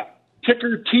Teladoc,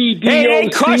 ticker TDOC. Hey, they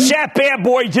crushed that bad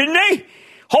boy, didn't they?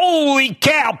 Holy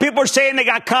cow. People are saying they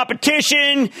got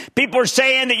competition. People are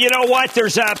saying that,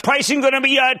 there's pricing going to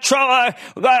be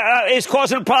is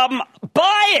causing a problem.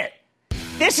 Buy it.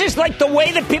 This is like the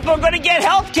way that people are going to get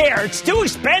health care. It's too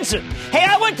expensive. Hey,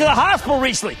 I went to the hospital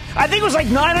recently. I think it was like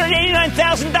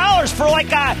 $989,000 for a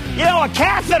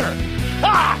catheter.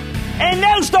 And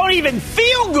those don't even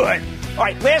feel good. All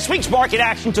right, last week's market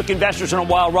action took investors on a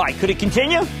wild ride. Could it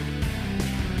continue?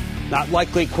 Not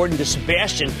likely, according to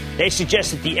Sebastian. They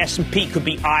suggest that the S&P could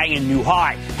be eyeing a new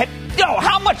high.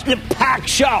 How much the packed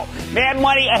show? Mad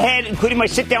Money ahead, including my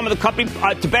sit-down with the company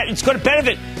to bet. It's going to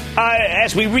benefit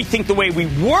as we rethink the way we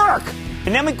work.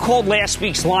 And then we called last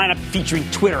week's lineup featuring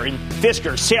Twitter and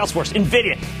Fisker, Salesforce,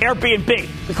 NVIDIA,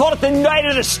 Airbnb. We called it the Night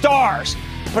of the Stars.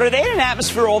 But are they in an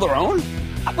atmosphere all their own?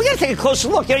 We got to take a closer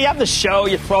look. You have the show,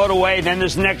 you throw it away, then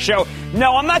there's the next show.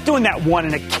 No, I'm not doing that one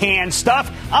in a can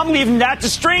stuff. I'm leaving that to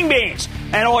string beans.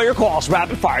 And all your calls,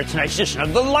 rapid fire, tonight's edition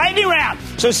of the Lightning Round.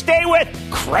 So stay with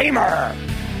Kramer.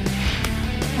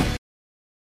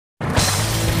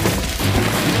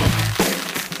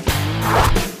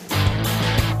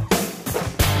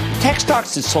 Tech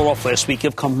stocks that sold off last week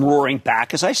have come roaring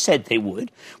back, as I said they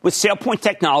would, with SailPoint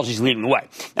Technologies leading the way.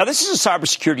 Now, this is a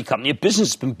cybersecurity company. A business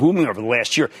has been booming over the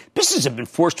last year. Businesses have been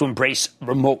forced to embrace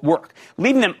remote work,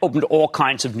 leaving them open to all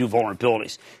kinds of new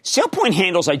vulnerabilities. SailPoint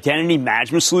handles identity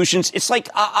management solutions. It's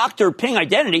like Okta or Ping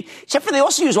Identity, except for they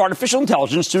also use artificial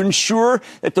intelligence to ensure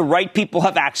that the right people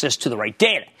have access to the right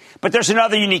data. But there's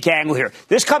another unique angle here.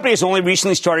 This company has only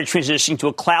recently started transitioning to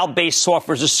a cloud-based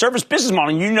software as a service business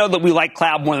model. And you know that we like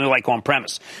cloud more than we like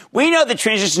on-premise. We know the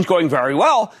transition is going very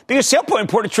well because SailPoint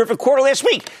reported a terrific quarter last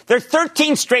week. Their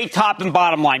 13th straight top and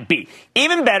bottom line beat.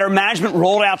 Even better, management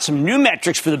rolled out some new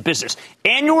metrics for the business.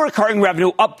 Annual recurring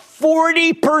revenue up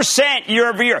 40% year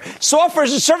over year. Software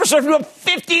as a service revenue up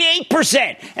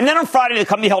 58%. And then on Friday, the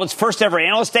company held its first ever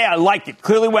analyst day. I liked it.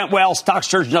 Clearly went well. Stocks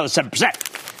surged another 7%.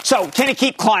 So, can it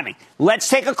keep climbing? Let's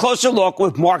take a closer look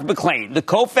with Mark McClain, the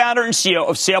co-founder and CEO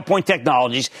of SailPoint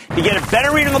Technologies, to get a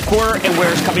better read on the quarter and where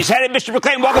his company's headed. Mr.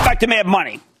 McClain, welcome back to Mad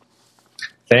Money.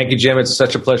 Thank you, Jim. It's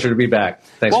such a pleasure to be back.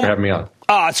 Thanks for having me on.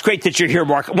 It's great that you're here,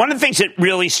 Mark. One of the things that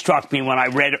really struck me when I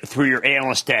read through your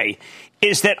analyst day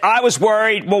is that I was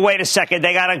worried, well, wait a second,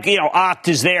 they got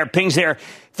Okta's there, Ping's there.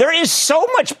 There is so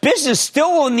much business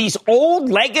still in these old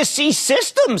legacy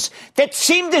systems that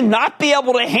seem to not be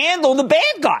able to handle the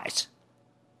bad guys.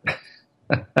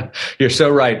 You're so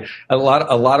right. A lot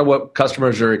of what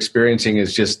customers are experiencing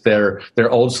is just their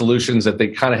old solutions that they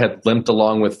kind of had limped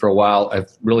along with for a while have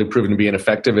really proven to be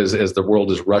ineffective as the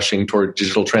world is rushing toward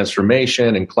digital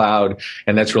transformation and cloud,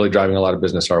 and that's really driving a lot of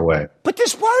business our way. But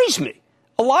this worries me.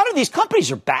 A lot of these companies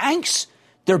are banks.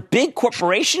 They're big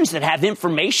corporations that have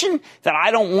information that I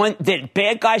don't want that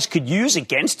bad guys could use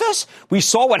against us. We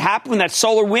saw what happened when that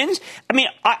SolarWinds. I mean,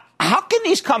 how can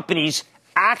these companies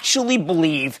actually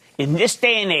believe in this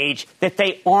day and age that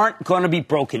they aren't going to be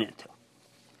broken into?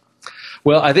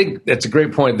 Well, I think that's a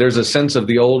great point. There's a sense of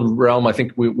the old realm. I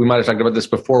think we might have talked about this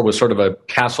before, was sort of a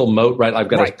castle moat, right? I've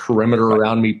got a perimeter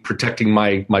around me protecting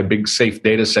my big safe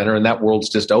data center, and that world's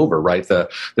just over, right? The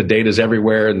data's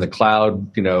everywhere in the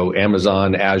cloud,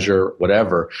 Amazon, Azure,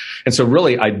 whatever. And so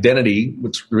really identity,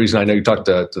 which is the reason I know you talked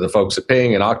to the folks at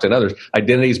Ping and Okta and others,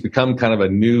 identity has become kind of a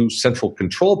new central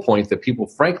control point that people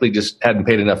frankly just hadn't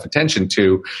paid enough attention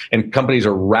to. And companies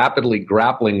are rapidly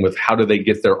grappling with how do they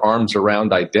get their arms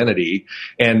around identity.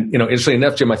 And, interestingly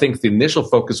enough, Jim, I think the initial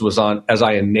focus was on, as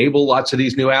I enable lots of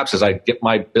these new apps, as I get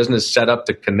my business set up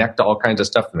to connect to all kinds of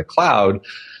stuff in the cloud,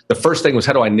 the first thing was,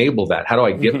 how do I enable that? How do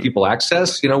I get people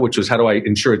access? Which was, how do I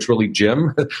ensure it's really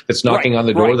Jim that's knocking on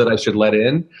the door that I should let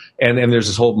in? And there's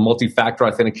this whole multi-factor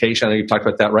authentication. I know you talked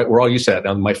about that, right? We're all used to that.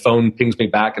 Now my phone pings me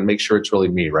back and makes sure it's really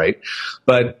me, right?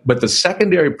 But the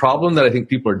secondary problem that I think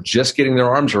people are just getting their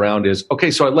arms around is,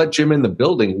 okay, so I let Jim in the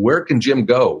building. Where can Jim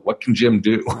go? What can Jim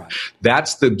do?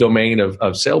 That's the domain of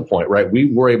SailPoint, right? We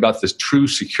worry about this true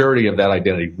security of that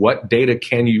identity. What data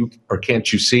can you or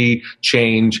can't you see,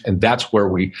 change? And that's where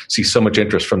we see so much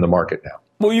interest from the market now.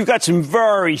 Well, you've got some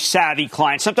very savvy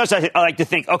clients. Sometimes I like to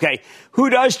think, okay,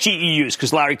 who does GE use?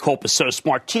 Because Larry Culp is so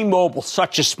smart. T-Mobile,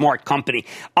 such a smart company.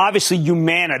 Obviously,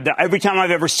 Humana, every time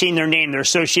I've ever seen their name, they're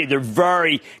associated. They're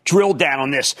very drilled down on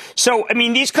this. So, I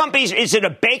mean, these companies, is it a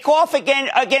bake-off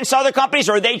against other companies,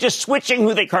 or are they just switching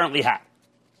who they currently have?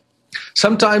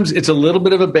 Sometimes it's a little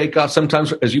bit of a bake-off.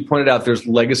 Sometimes, as you pointed out, there's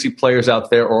legacy players out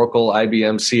there, Oracle,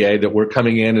 IBM, CA, that we're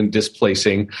coming in and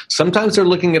displacing. Sometimes they're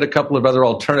looking at a couple of other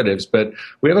alternatives, but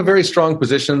we have a very strong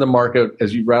position in the market.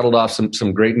 As you rattled off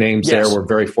some great names there, we're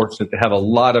very fortunate to have a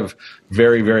lot of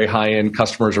very, very high-end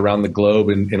customers around the globe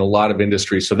in a lot of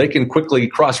industries. So they can quickly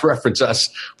cross-reference us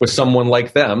with someone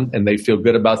like them, and they feel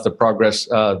good about the progress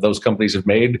those companies have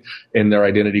made in their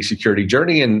identity security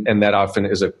journey, and that often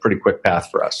is a pretty quick path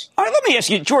for us. All right, let me ask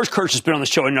you, George Kurtz has been on the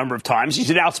show a number of times. He's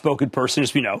an outspoken person,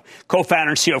 as we know, co-founder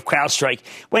and CEO of CrowdStrike.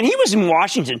 When he was in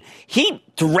Washington, he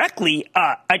directly,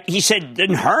 he said the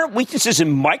inherent weaknesses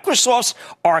in Microsoft's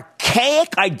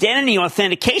archaic identity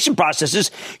authentication processes.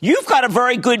 You've got a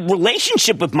very good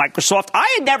relationship with Microsoft.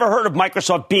 I had never heard of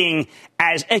Microsoft being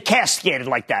as cascaded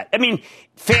like that. I mean,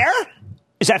 fair?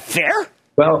 Is that fair?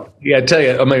 Well, yeah, I tell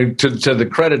you, I mean, to the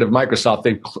credit of Microsoft,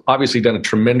 they've obviously done a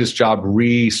tremendous job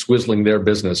re-swizzling their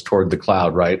business toward the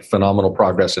cloud, right? Phenomenal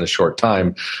progress in a short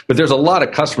time. But there's a lot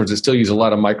of customers that still use a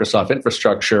lot of Microsoft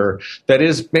infrastructure that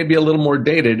is maybe a little more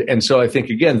dated. And so I think,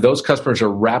 again, those customers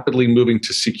are rapidly moving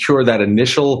to secure that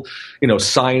initial,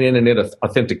 sign in and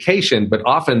authentication. But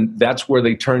often that's where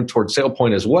they turn towards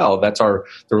SailPoint as well. That's the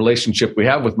relationship we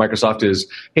have with Microsoft is,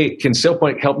 hey, can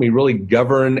SailPoint help me really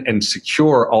govern and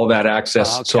secure all that access?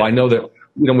 Okay. So I know that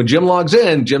when Jim logs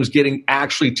in, Jim's getting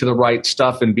actually to the right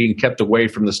stuff and being kept away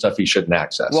from the stuff he shouldn't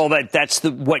access. Well, that's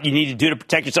what you need to do to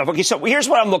protect yourself. Okay, so here's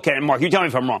what I'm looking at, Mark. You tell me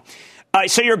if I'm wrong.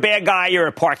 So you're a bad guy, you're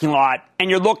a parking lot, and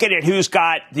you're looking at who's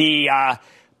got the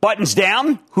buttons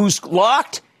down, who's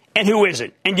locked, and who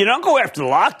isn't. And you don't go after the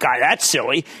lock guy. That's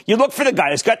silly. You look for the guy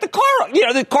who's got the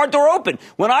car door open.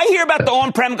 When I hear about the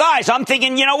on-prem guys, I'm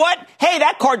thinking, you know what? Hey,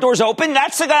 that car door's open.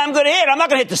 That's the guy I'm going to hit. I'm not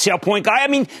going to hit the SailPoint guy. I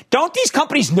mean, don't these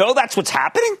companies know that's what's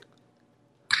happening?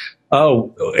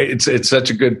 Oh, it's such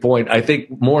a good point. I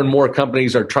think more and more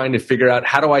companies are trying to figure out,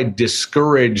 how do I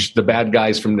discourage the bad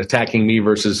guys from attacking me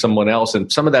versus someone else?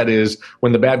 And some of that is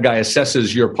when the bad guy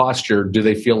assesses your posture, do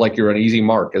they feel like you're an easy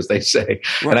mark, as they say?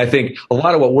 Right. And I think a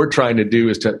lot of what we're trying to do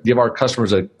is to give our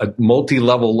customers a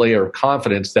multi-level layer of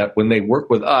confidence that when they work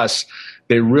with us,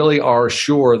 they really are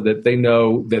sure that they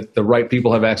know that the right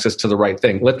people have access to the right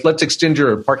thing. Let's extend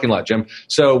your parking lot, Jim.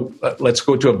 So let's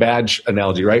go to a badge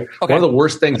analogy, right? Okay. One of the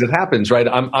worst things that happens, right?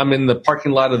 I'm in the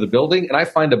parking lot of the building and I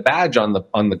find a badge on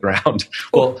the ground.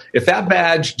 Well, if that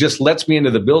badge just lets me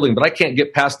into the building, but I can't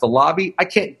get past the lobby, I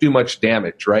can't do much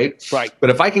damage, right? Right. But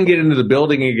if I can get into the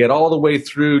building and get all the way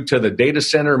through to the data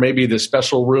center, maybe the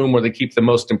special room where they keep the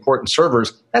most important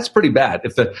servers, that's pretty bad.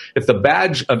 If the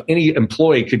badge of any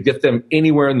employee could get them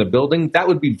anywhere in the building, that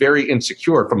would be very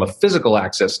insecure from a physical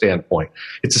access standpoint.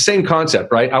 It's the same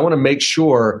concept, right? I want to make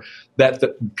sure that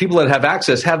the people that have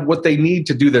access have what they need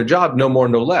to do their job, no more,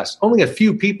 no less. Only a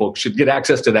few people should get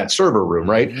access to that server room,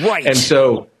 right? Right. And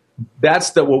so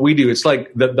that's what we do. It's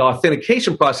like the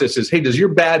authentication process is, hey, does your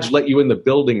badge let you in the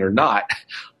building or not?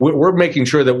 We're making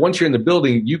sure that once you're in the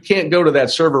building, you can't go to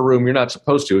that server room you're not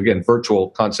supposed to. Again,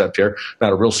 virtual concept here,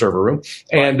 not a real server room.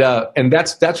 Right. And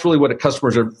that's really what the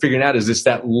customers are figuring out, is it's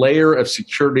that layer of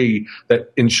security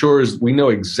that ensures we know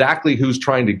exactly who's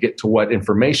trying to get to what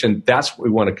information. That's what we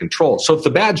want to control. So if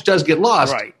the badge does get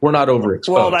lost, right, we're not overexposed.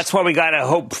 Well, that's why we got to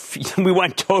hope. We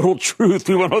want total truth.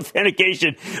 We want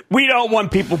authentication. We don't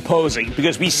want people posing,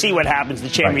 because we see what happens. The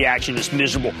chain reaction is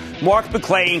miserable. Mark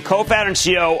McClain, co-founder and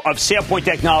CEO of SailPoint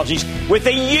Technologies, with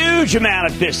a huge amount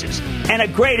of business and a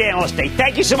great analyst day.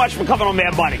 Thank you so much for coming on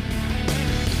Mad Money.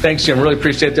 Thanks, Jim. Really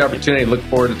appreciate the opportunity. Look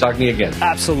forward to talking to you again.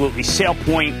 Absolutely.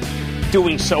 SailPoint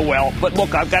doing so well. But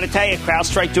look, I've got to tell you,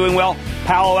 CrowdStrike doing well.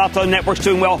 Palo Alto Networks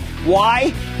doing well.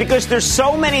 Why? Because there's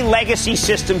so many legacy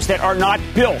systems that are not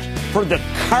built for the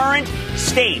current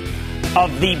state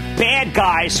of the bad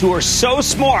guys who are so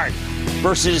smart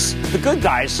versus the good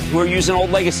guys who are using old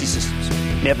legacy systems.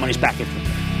 Mad Money's back in.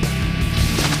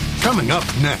 Coming up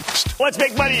next. Let's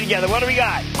make money together. What do we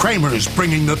got? Cramer's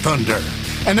bringing the thunder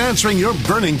and answering your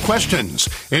burning questions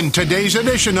in today's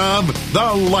edition of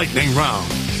The Lightning Round.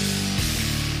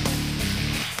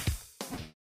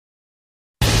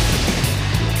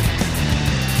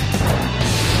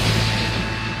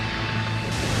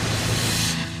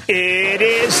 It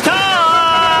is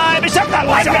time. It's time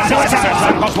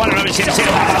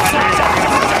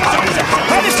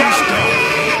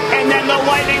And then the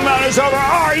lightning round is over.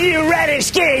 Are you ready,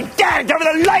 Ski? Dad, over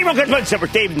the lightning round. It's over.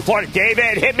 David in Florida.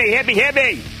 David, hit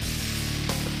me.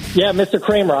 Yeah, Mr.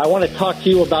 Kramer, I want to talk to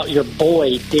you about your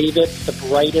boy, David, the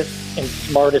brightest and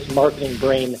smartest marketing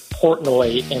brain,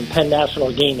 Portnoy in Penn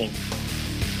National Gaming.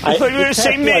 I thought you were going to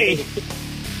say me.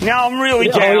 Now I'm really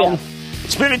down.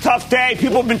 It's been a tough day.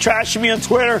 People have been trashing me on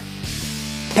Twitter.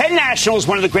 Penn National is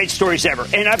one of the great stories ever.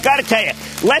 And I've got to tell you,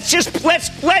 let's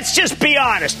just be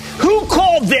honest. Who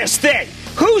called this thing?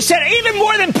 Who said it? Even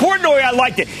more than Portnoy, I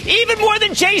liked it. Even more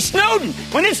than Jay Snowden.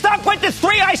 When this stock went to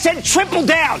 3, I said triple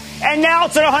down. And now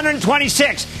it's at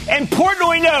 126. And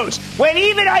Portnoy knows. When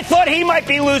even I thought he might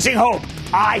be losing hope,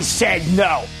 I said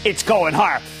no. It's going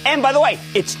higher. And by the way,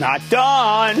 it's not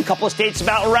done. A couple of states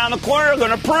about around the corner are going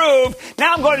to approve.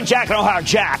 Now I'm going to Jack in Ohio.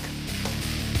 Jack.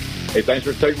 Hey, thanks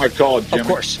for taking my call, Jimmy. Of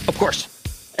course.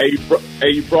 Hey,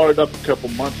 you brought it up a couple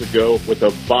months ago with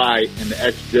a buy and the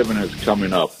ex-dividends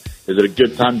coming up. Is it a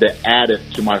good time to add it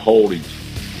to my holdings?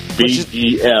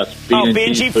 BGS.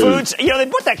 B&G Foods. You know, they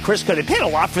bought that Crisco. They paid a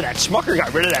lot for that. Smucker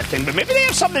got rid of that thing. But maybe they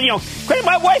have something, you know.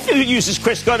 My wife who uses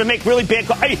Crisco to make really bad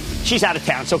she's out of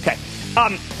town. It's okay.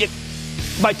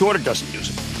 My daughter doesn't use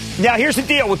it. Now, here's the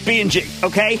deal with B&G,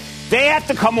 okay? They have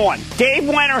to come on. Dave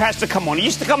Wenner has to come on. He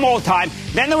used to come all the time.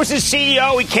 Then there was his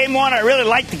CEO. He came on. I really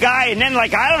liked the guy. And then, I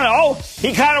don't know,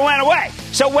 he kind of went away.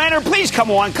 So, Wenner, please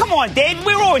come on. Come on, Dave.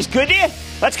 We were always good to you.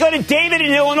 Let's go to David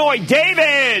in Illinois.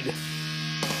 David!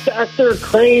 Dr.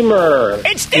 Kramer.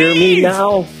 It's Dave!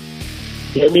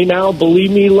 Hear me now,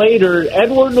 believe me later.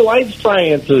 Edward Life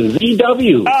Sciences,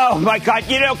 EW. Oh, my God.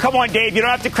 Come on, Dave. You don't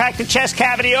have to crack the chest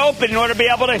cavity open in order to be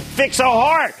able to fix a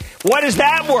heart. What is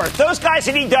that worth? Those guys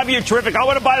at EW are terrific. I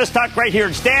want to buy the stock right here.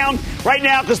 It's down right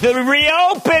now because the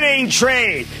reopening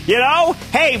trade. You know?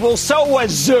 Hey, well, so was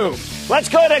Zoom. Let's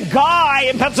go to Guy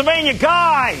in Pennsylvania.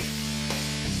 Guy.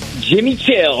 Jimmy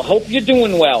Chill, hope you're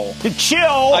doing well. The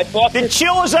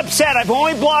Chill is upset. I've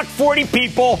only blocked 40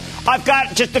 people. I've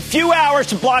got just a few hours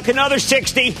to block another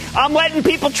 60. I'm letting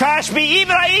people trash me.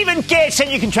 I even said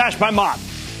you can trash my mom.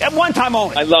 At one time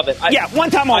only. I love it. One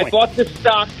time only. I bought this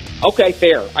stock. Okay,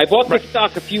 fair. I bought this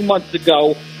stock a few months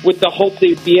ago with the hope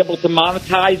they'd be able to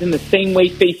monetize in the same way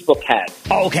Facebook has.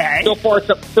 Okay. So far,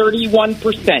 it's up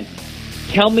 31%.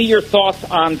 Tell me your thoughts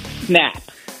on Snap.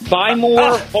 Buy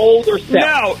more, hold, or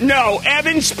sell? No.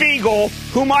 Evan Spiegel,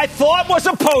 whom I thought was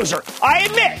a poser. I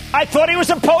admit, I thought he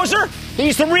was a poser.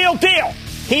 He's the real deal.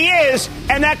 He is,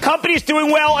 and that company's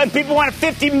doing well, and people want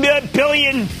 50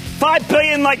 billion, 5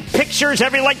 billion, pictures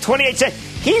every, 28 seconds.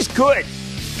 He's good.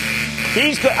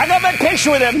 I got my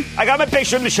picture with him.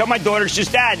 To show my daughter. She's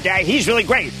Dad, he's really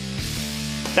great.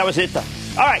 That was it, though.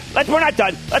 All right, we're not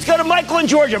done. Let's go to Michael in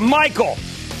Georgia. Michael.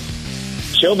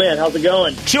 Chillman, how's it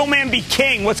going? Chillman be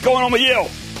king. What's going on with you?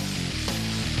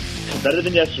 Better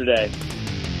than yesterday.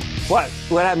 What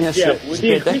happened yesterday? Yeah, with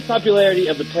the increased popularity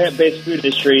of the plant-based food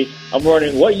industry, I'm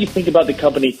wondering what you think about the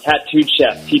company Tattooed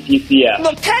Chef, TTCF.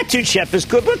 Look, Tattooed Chef is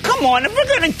good, but come on, if we're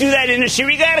going to do that industry,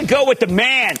 we got to go with the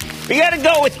man. We got to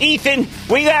go with Ethan.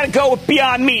 We got to go with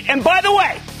Beyond Meat. And by the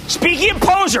way, speaking of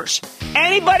posers,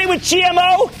 anybody with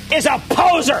GMO is a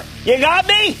poser. You got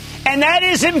me? And that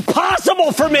is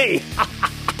impossible for me. And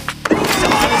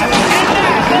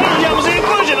that was the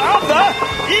conclusion of the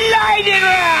Lightning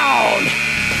Round.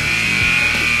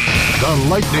 The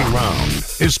Lightning Round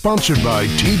is sponsored by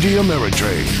TD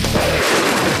Ameritrade.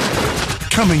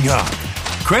 Coming up,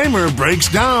 Kramer breaks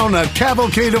down a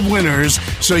cavalcade of winners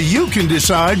so you can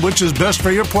decide which is best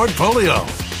for your portfolio.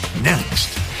 Next.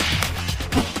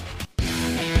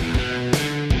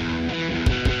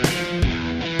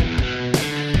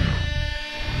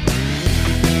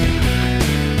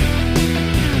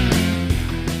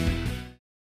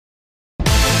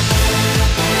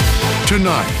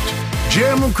 Tonight,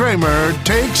 Jim Kramer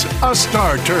takes a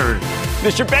star turn.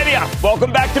 Mr. Benioff,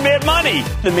 welcome back to Mad Money.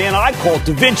 The man I call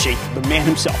Da Vinci, the man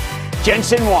himself.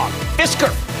 Jensen Huang. Fisker,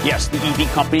 yes, the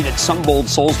EV company that some bold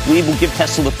souls believe will give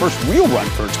Tesla the first real run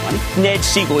for its money. Ned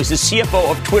Siegel is the CFO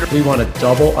of Twitter. We want to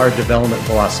double our development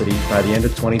velocity by the end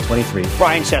of 2023.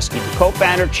 Brian Chesky, the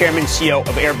co-founder, chairman, CEO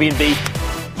of Airbnb.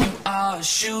 A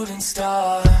shooting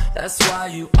star, that's why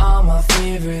you are my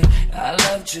favorite. I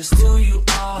love just who you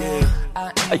are.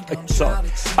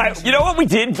 You know what we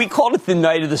did? We called it the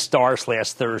Night of the Stars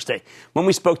last Thursday when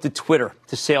we spoke to Twitter,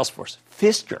 to Salesforce,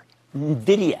 Fisker,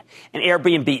 NVIDIA, and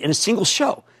Airbnb in a single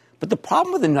show. But the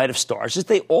problem with the Night of Stars is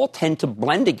they all tend to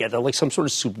blend together like some sort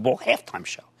of Super Bowl halftime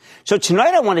show. So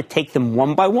tonight I want to take them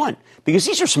one by one because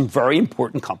these are some very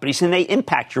important companies and they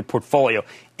impact your portfolio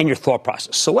and your thought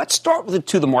process. So let's start with the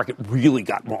two the market really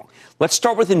got wrong. Let's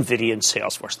start with NVIDIA and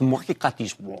Salesforce. The market got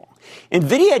these wrong.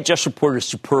 NVIDIA had just reported a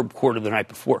superb quarter the night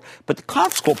before, but the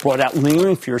conference call brought out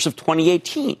lingering fears of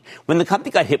 2018 when the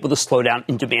company got hit with a slowdown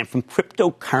in demand from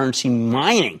cryptocurrency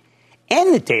mining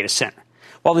and the data center.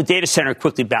 While the data center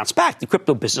quickly bounced back, the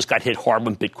crypto business got hit hard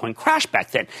when Bitcoin crashed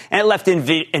back then, and it left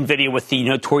NVIDIA with the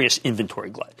notorious inventory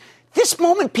glut. This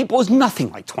moment, people, is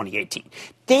nothing like 2018.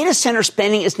 Data center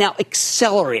spending is now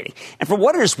accelerating. And for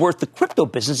what it is worth, the crypto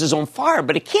business is on fire,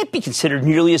 but it can't be considered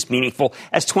nearly as meaningful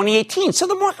as 2018. So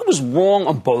the market was wrong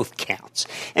on both counts.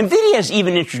 NVIDIA has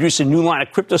even introduced a new line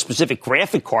of crypto-specific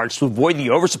graphic cards to avoid the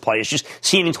oversupply issues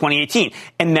seen in 2018.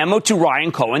 And memo to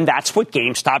Ryan Cohen, that's what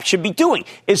GameStop should be doing,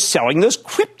 is selling those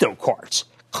crypto cards.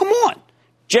 Come on.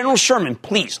 General Sherman,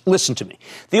 please listen to me.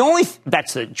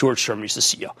 That's George Sherman, he's the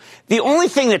CEO. The only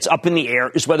thing that's up in the air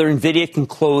is whether NVIDIA can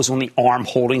close on the ARM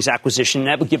Holdings acquisition.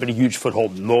 That would give it a huge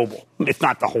foothold in mobile, if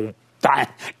not the whole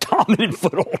dominant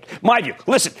foothold. Mind you,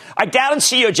 listen, I doubted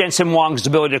CEO Jensen Huang's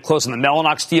ability to close on the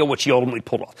Mellanox deal, which he ultimately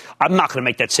pulled off. I'm not going to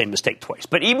make that same mistake twice.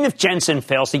 But even if Jensen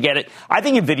fails to get it, I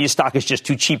think NVIDIA stock is just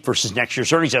too cheap versus next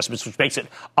year's earnings estimates, which makes it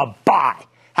a buy.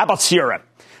 How about CRM?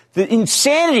 The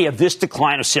insanity of this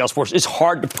decline of Salesforce is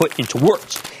hard to put into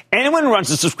words. Anyone who runs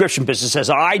a subscription business, as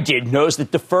I did, knows that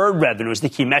deferred revenue is the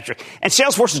key metric. And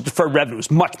Salesforce's deferred revenue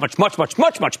is much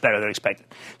better than expected.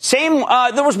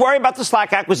 There was worry about the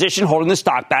Slack acquisition holding the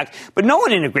stock back, but no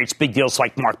one integrates big deals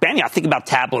like Mark Benioff. Think about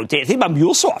Tableau Data. Think about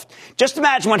MuleSoft. Just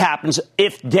imagine what happens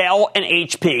if Dell and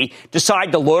HP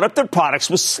decide to load up their products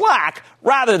with Slack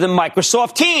rather than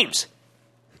Microsoft Teams.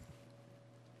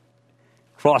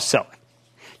 Cross-selling.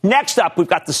 Next up, we've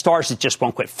got the stars that just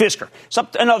won't quit. Fisker. It's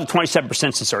up another 27%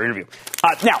 since our interview.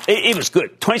 Now, it was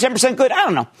good. 27% good? I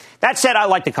don't know. That said, I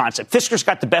like the concept. Fisker's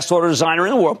got the best auto designer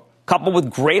in the world, coupled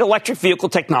with great electric vehicle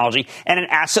technology and an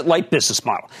asset-light business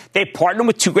model. They partnered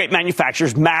with two great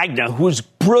manufacturers, Magna, who's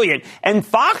brilliant, and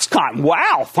Foxconn,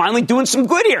 wow, finally doing some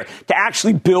good here, to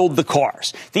actually build the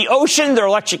cars. The Ocean, their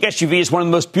electric SUV, is one of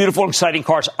the most beautiful and exciting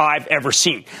cars I've ever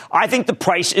seen. I think the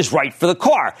price is right for the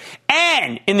car.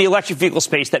 And in the electric vehicle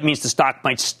space, that means the stock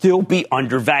might still be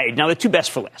undervalued. Now, the two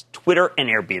best for last, Twitter and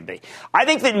Airbnb. I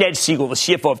think that Ned Siegel, the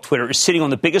CFO of Twitter, is sitting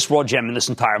on the biggest raw gem in this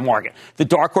entire market, the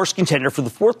dark horse contender for the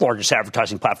fourth largest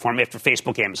advertising platform after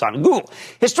Facebook, Amazon, and Google.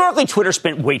 Historically, Twitter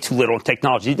spent way too little on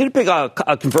technology. They did a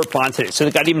big convert bond today, so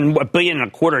they got even $1.25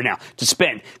 billion now to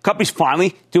spend. Companies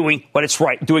finally doing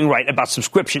right about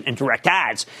subscription and direct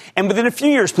ads. And within a few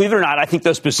years, believe it or not, I think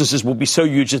those businesses will be so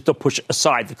huge that they'll push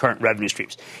aside the current revenue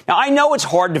streams. Now, I know it's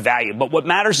hard to value, but what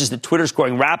matters is that Twitter's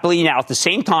growing rapidly now at the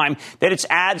same time that its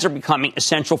ads are becoming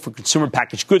essential for consumer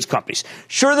packaged goods companies.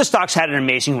 Sure, the stock's had an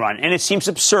amazing run, and it seems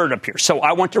absurd up here, so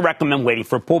I want to recommend waiting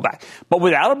for a pullback. But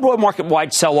without a broad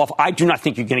market-wide sell-off, I do not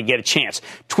think you're going to get a chance.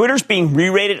 Twitter's being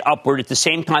re-rated upward at the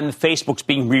same time that Facebook's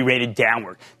being re-rated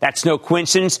downward. That's no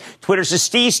coincidence. Twitter's a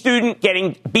C student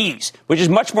getting Bs, which is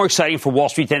much more exciting for Wall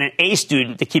Street than an A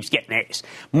student that keeps getting A's.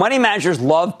 Money managers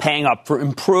love paying up for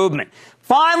improvement.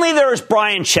 Finally, there is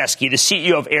Brian Chesky, the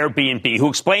CEO of Airbnb, who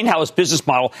explained how his business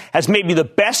model has maybe the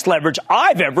best leverage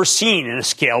I've ever seen in a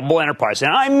scalable enterprise.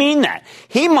 And I mean that.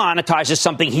 He monetizes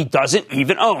something he doesn't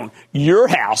even own, your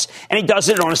house, and he does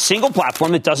it on a single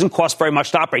platform that doesn't cost very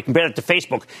much to operate. Compare that to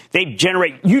Facebook.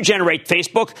 You generate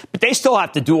Facebook, but they still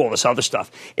have to do all this other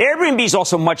stuff. Airbnb is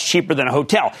also much cheaper than a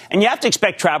hotel, and you have to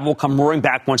expect travel will come roaring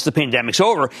back once the pandemic's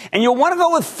over. And you'll want to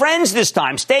go with friends this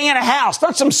time, staying in a house,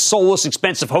 not some soulless,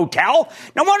 expensive hotel.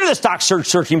 No wonder the stock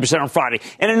surged 13% on Friday.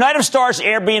 And a Night of Stars,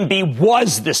 Airbnb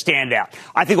was the standout.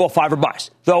 I think all five are buys.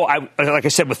 Though, like I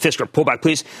said with Fisker, pull back,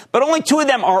 please. But only two of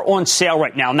them are on sale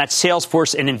right now, and that's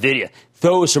Salesforce and NVIDIA.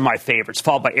 Those are my favorites,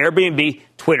 followed by Airbnb,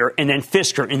 Twitter, and then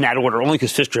Fisker in that order, only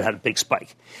because Fisker had a big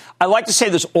spike. I like to say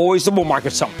there's always the bull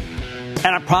market somewhere.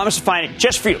 And I promise to find it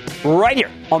just for you, right here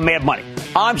on Mad Money.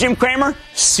 I'm Jim Cramer.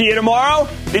 See you tomorrow.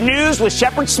 The news with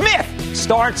Shepard Smith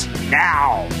starts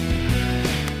now.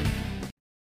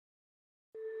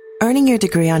 Earning your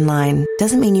degree online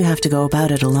doesn't mean you have to go about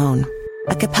it alone.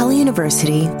 At Capella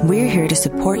University, we're here to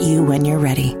support you when you're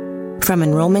ready. From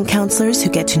enrollment counselors who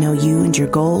get to know you and your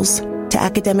goals, to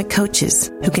academic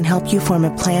coaches who can help you form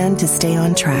a plan to stay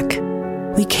on track.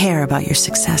 We care about your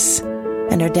success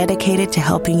and are dedicated to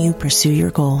helping you pursue your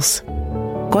goals.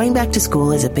 Going back to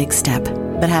school is a big step,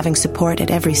 but having support at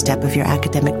every step of your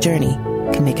academic journey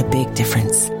can make a big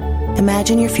difference.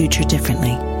 Imagine your future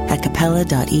differently at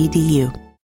capella.edu.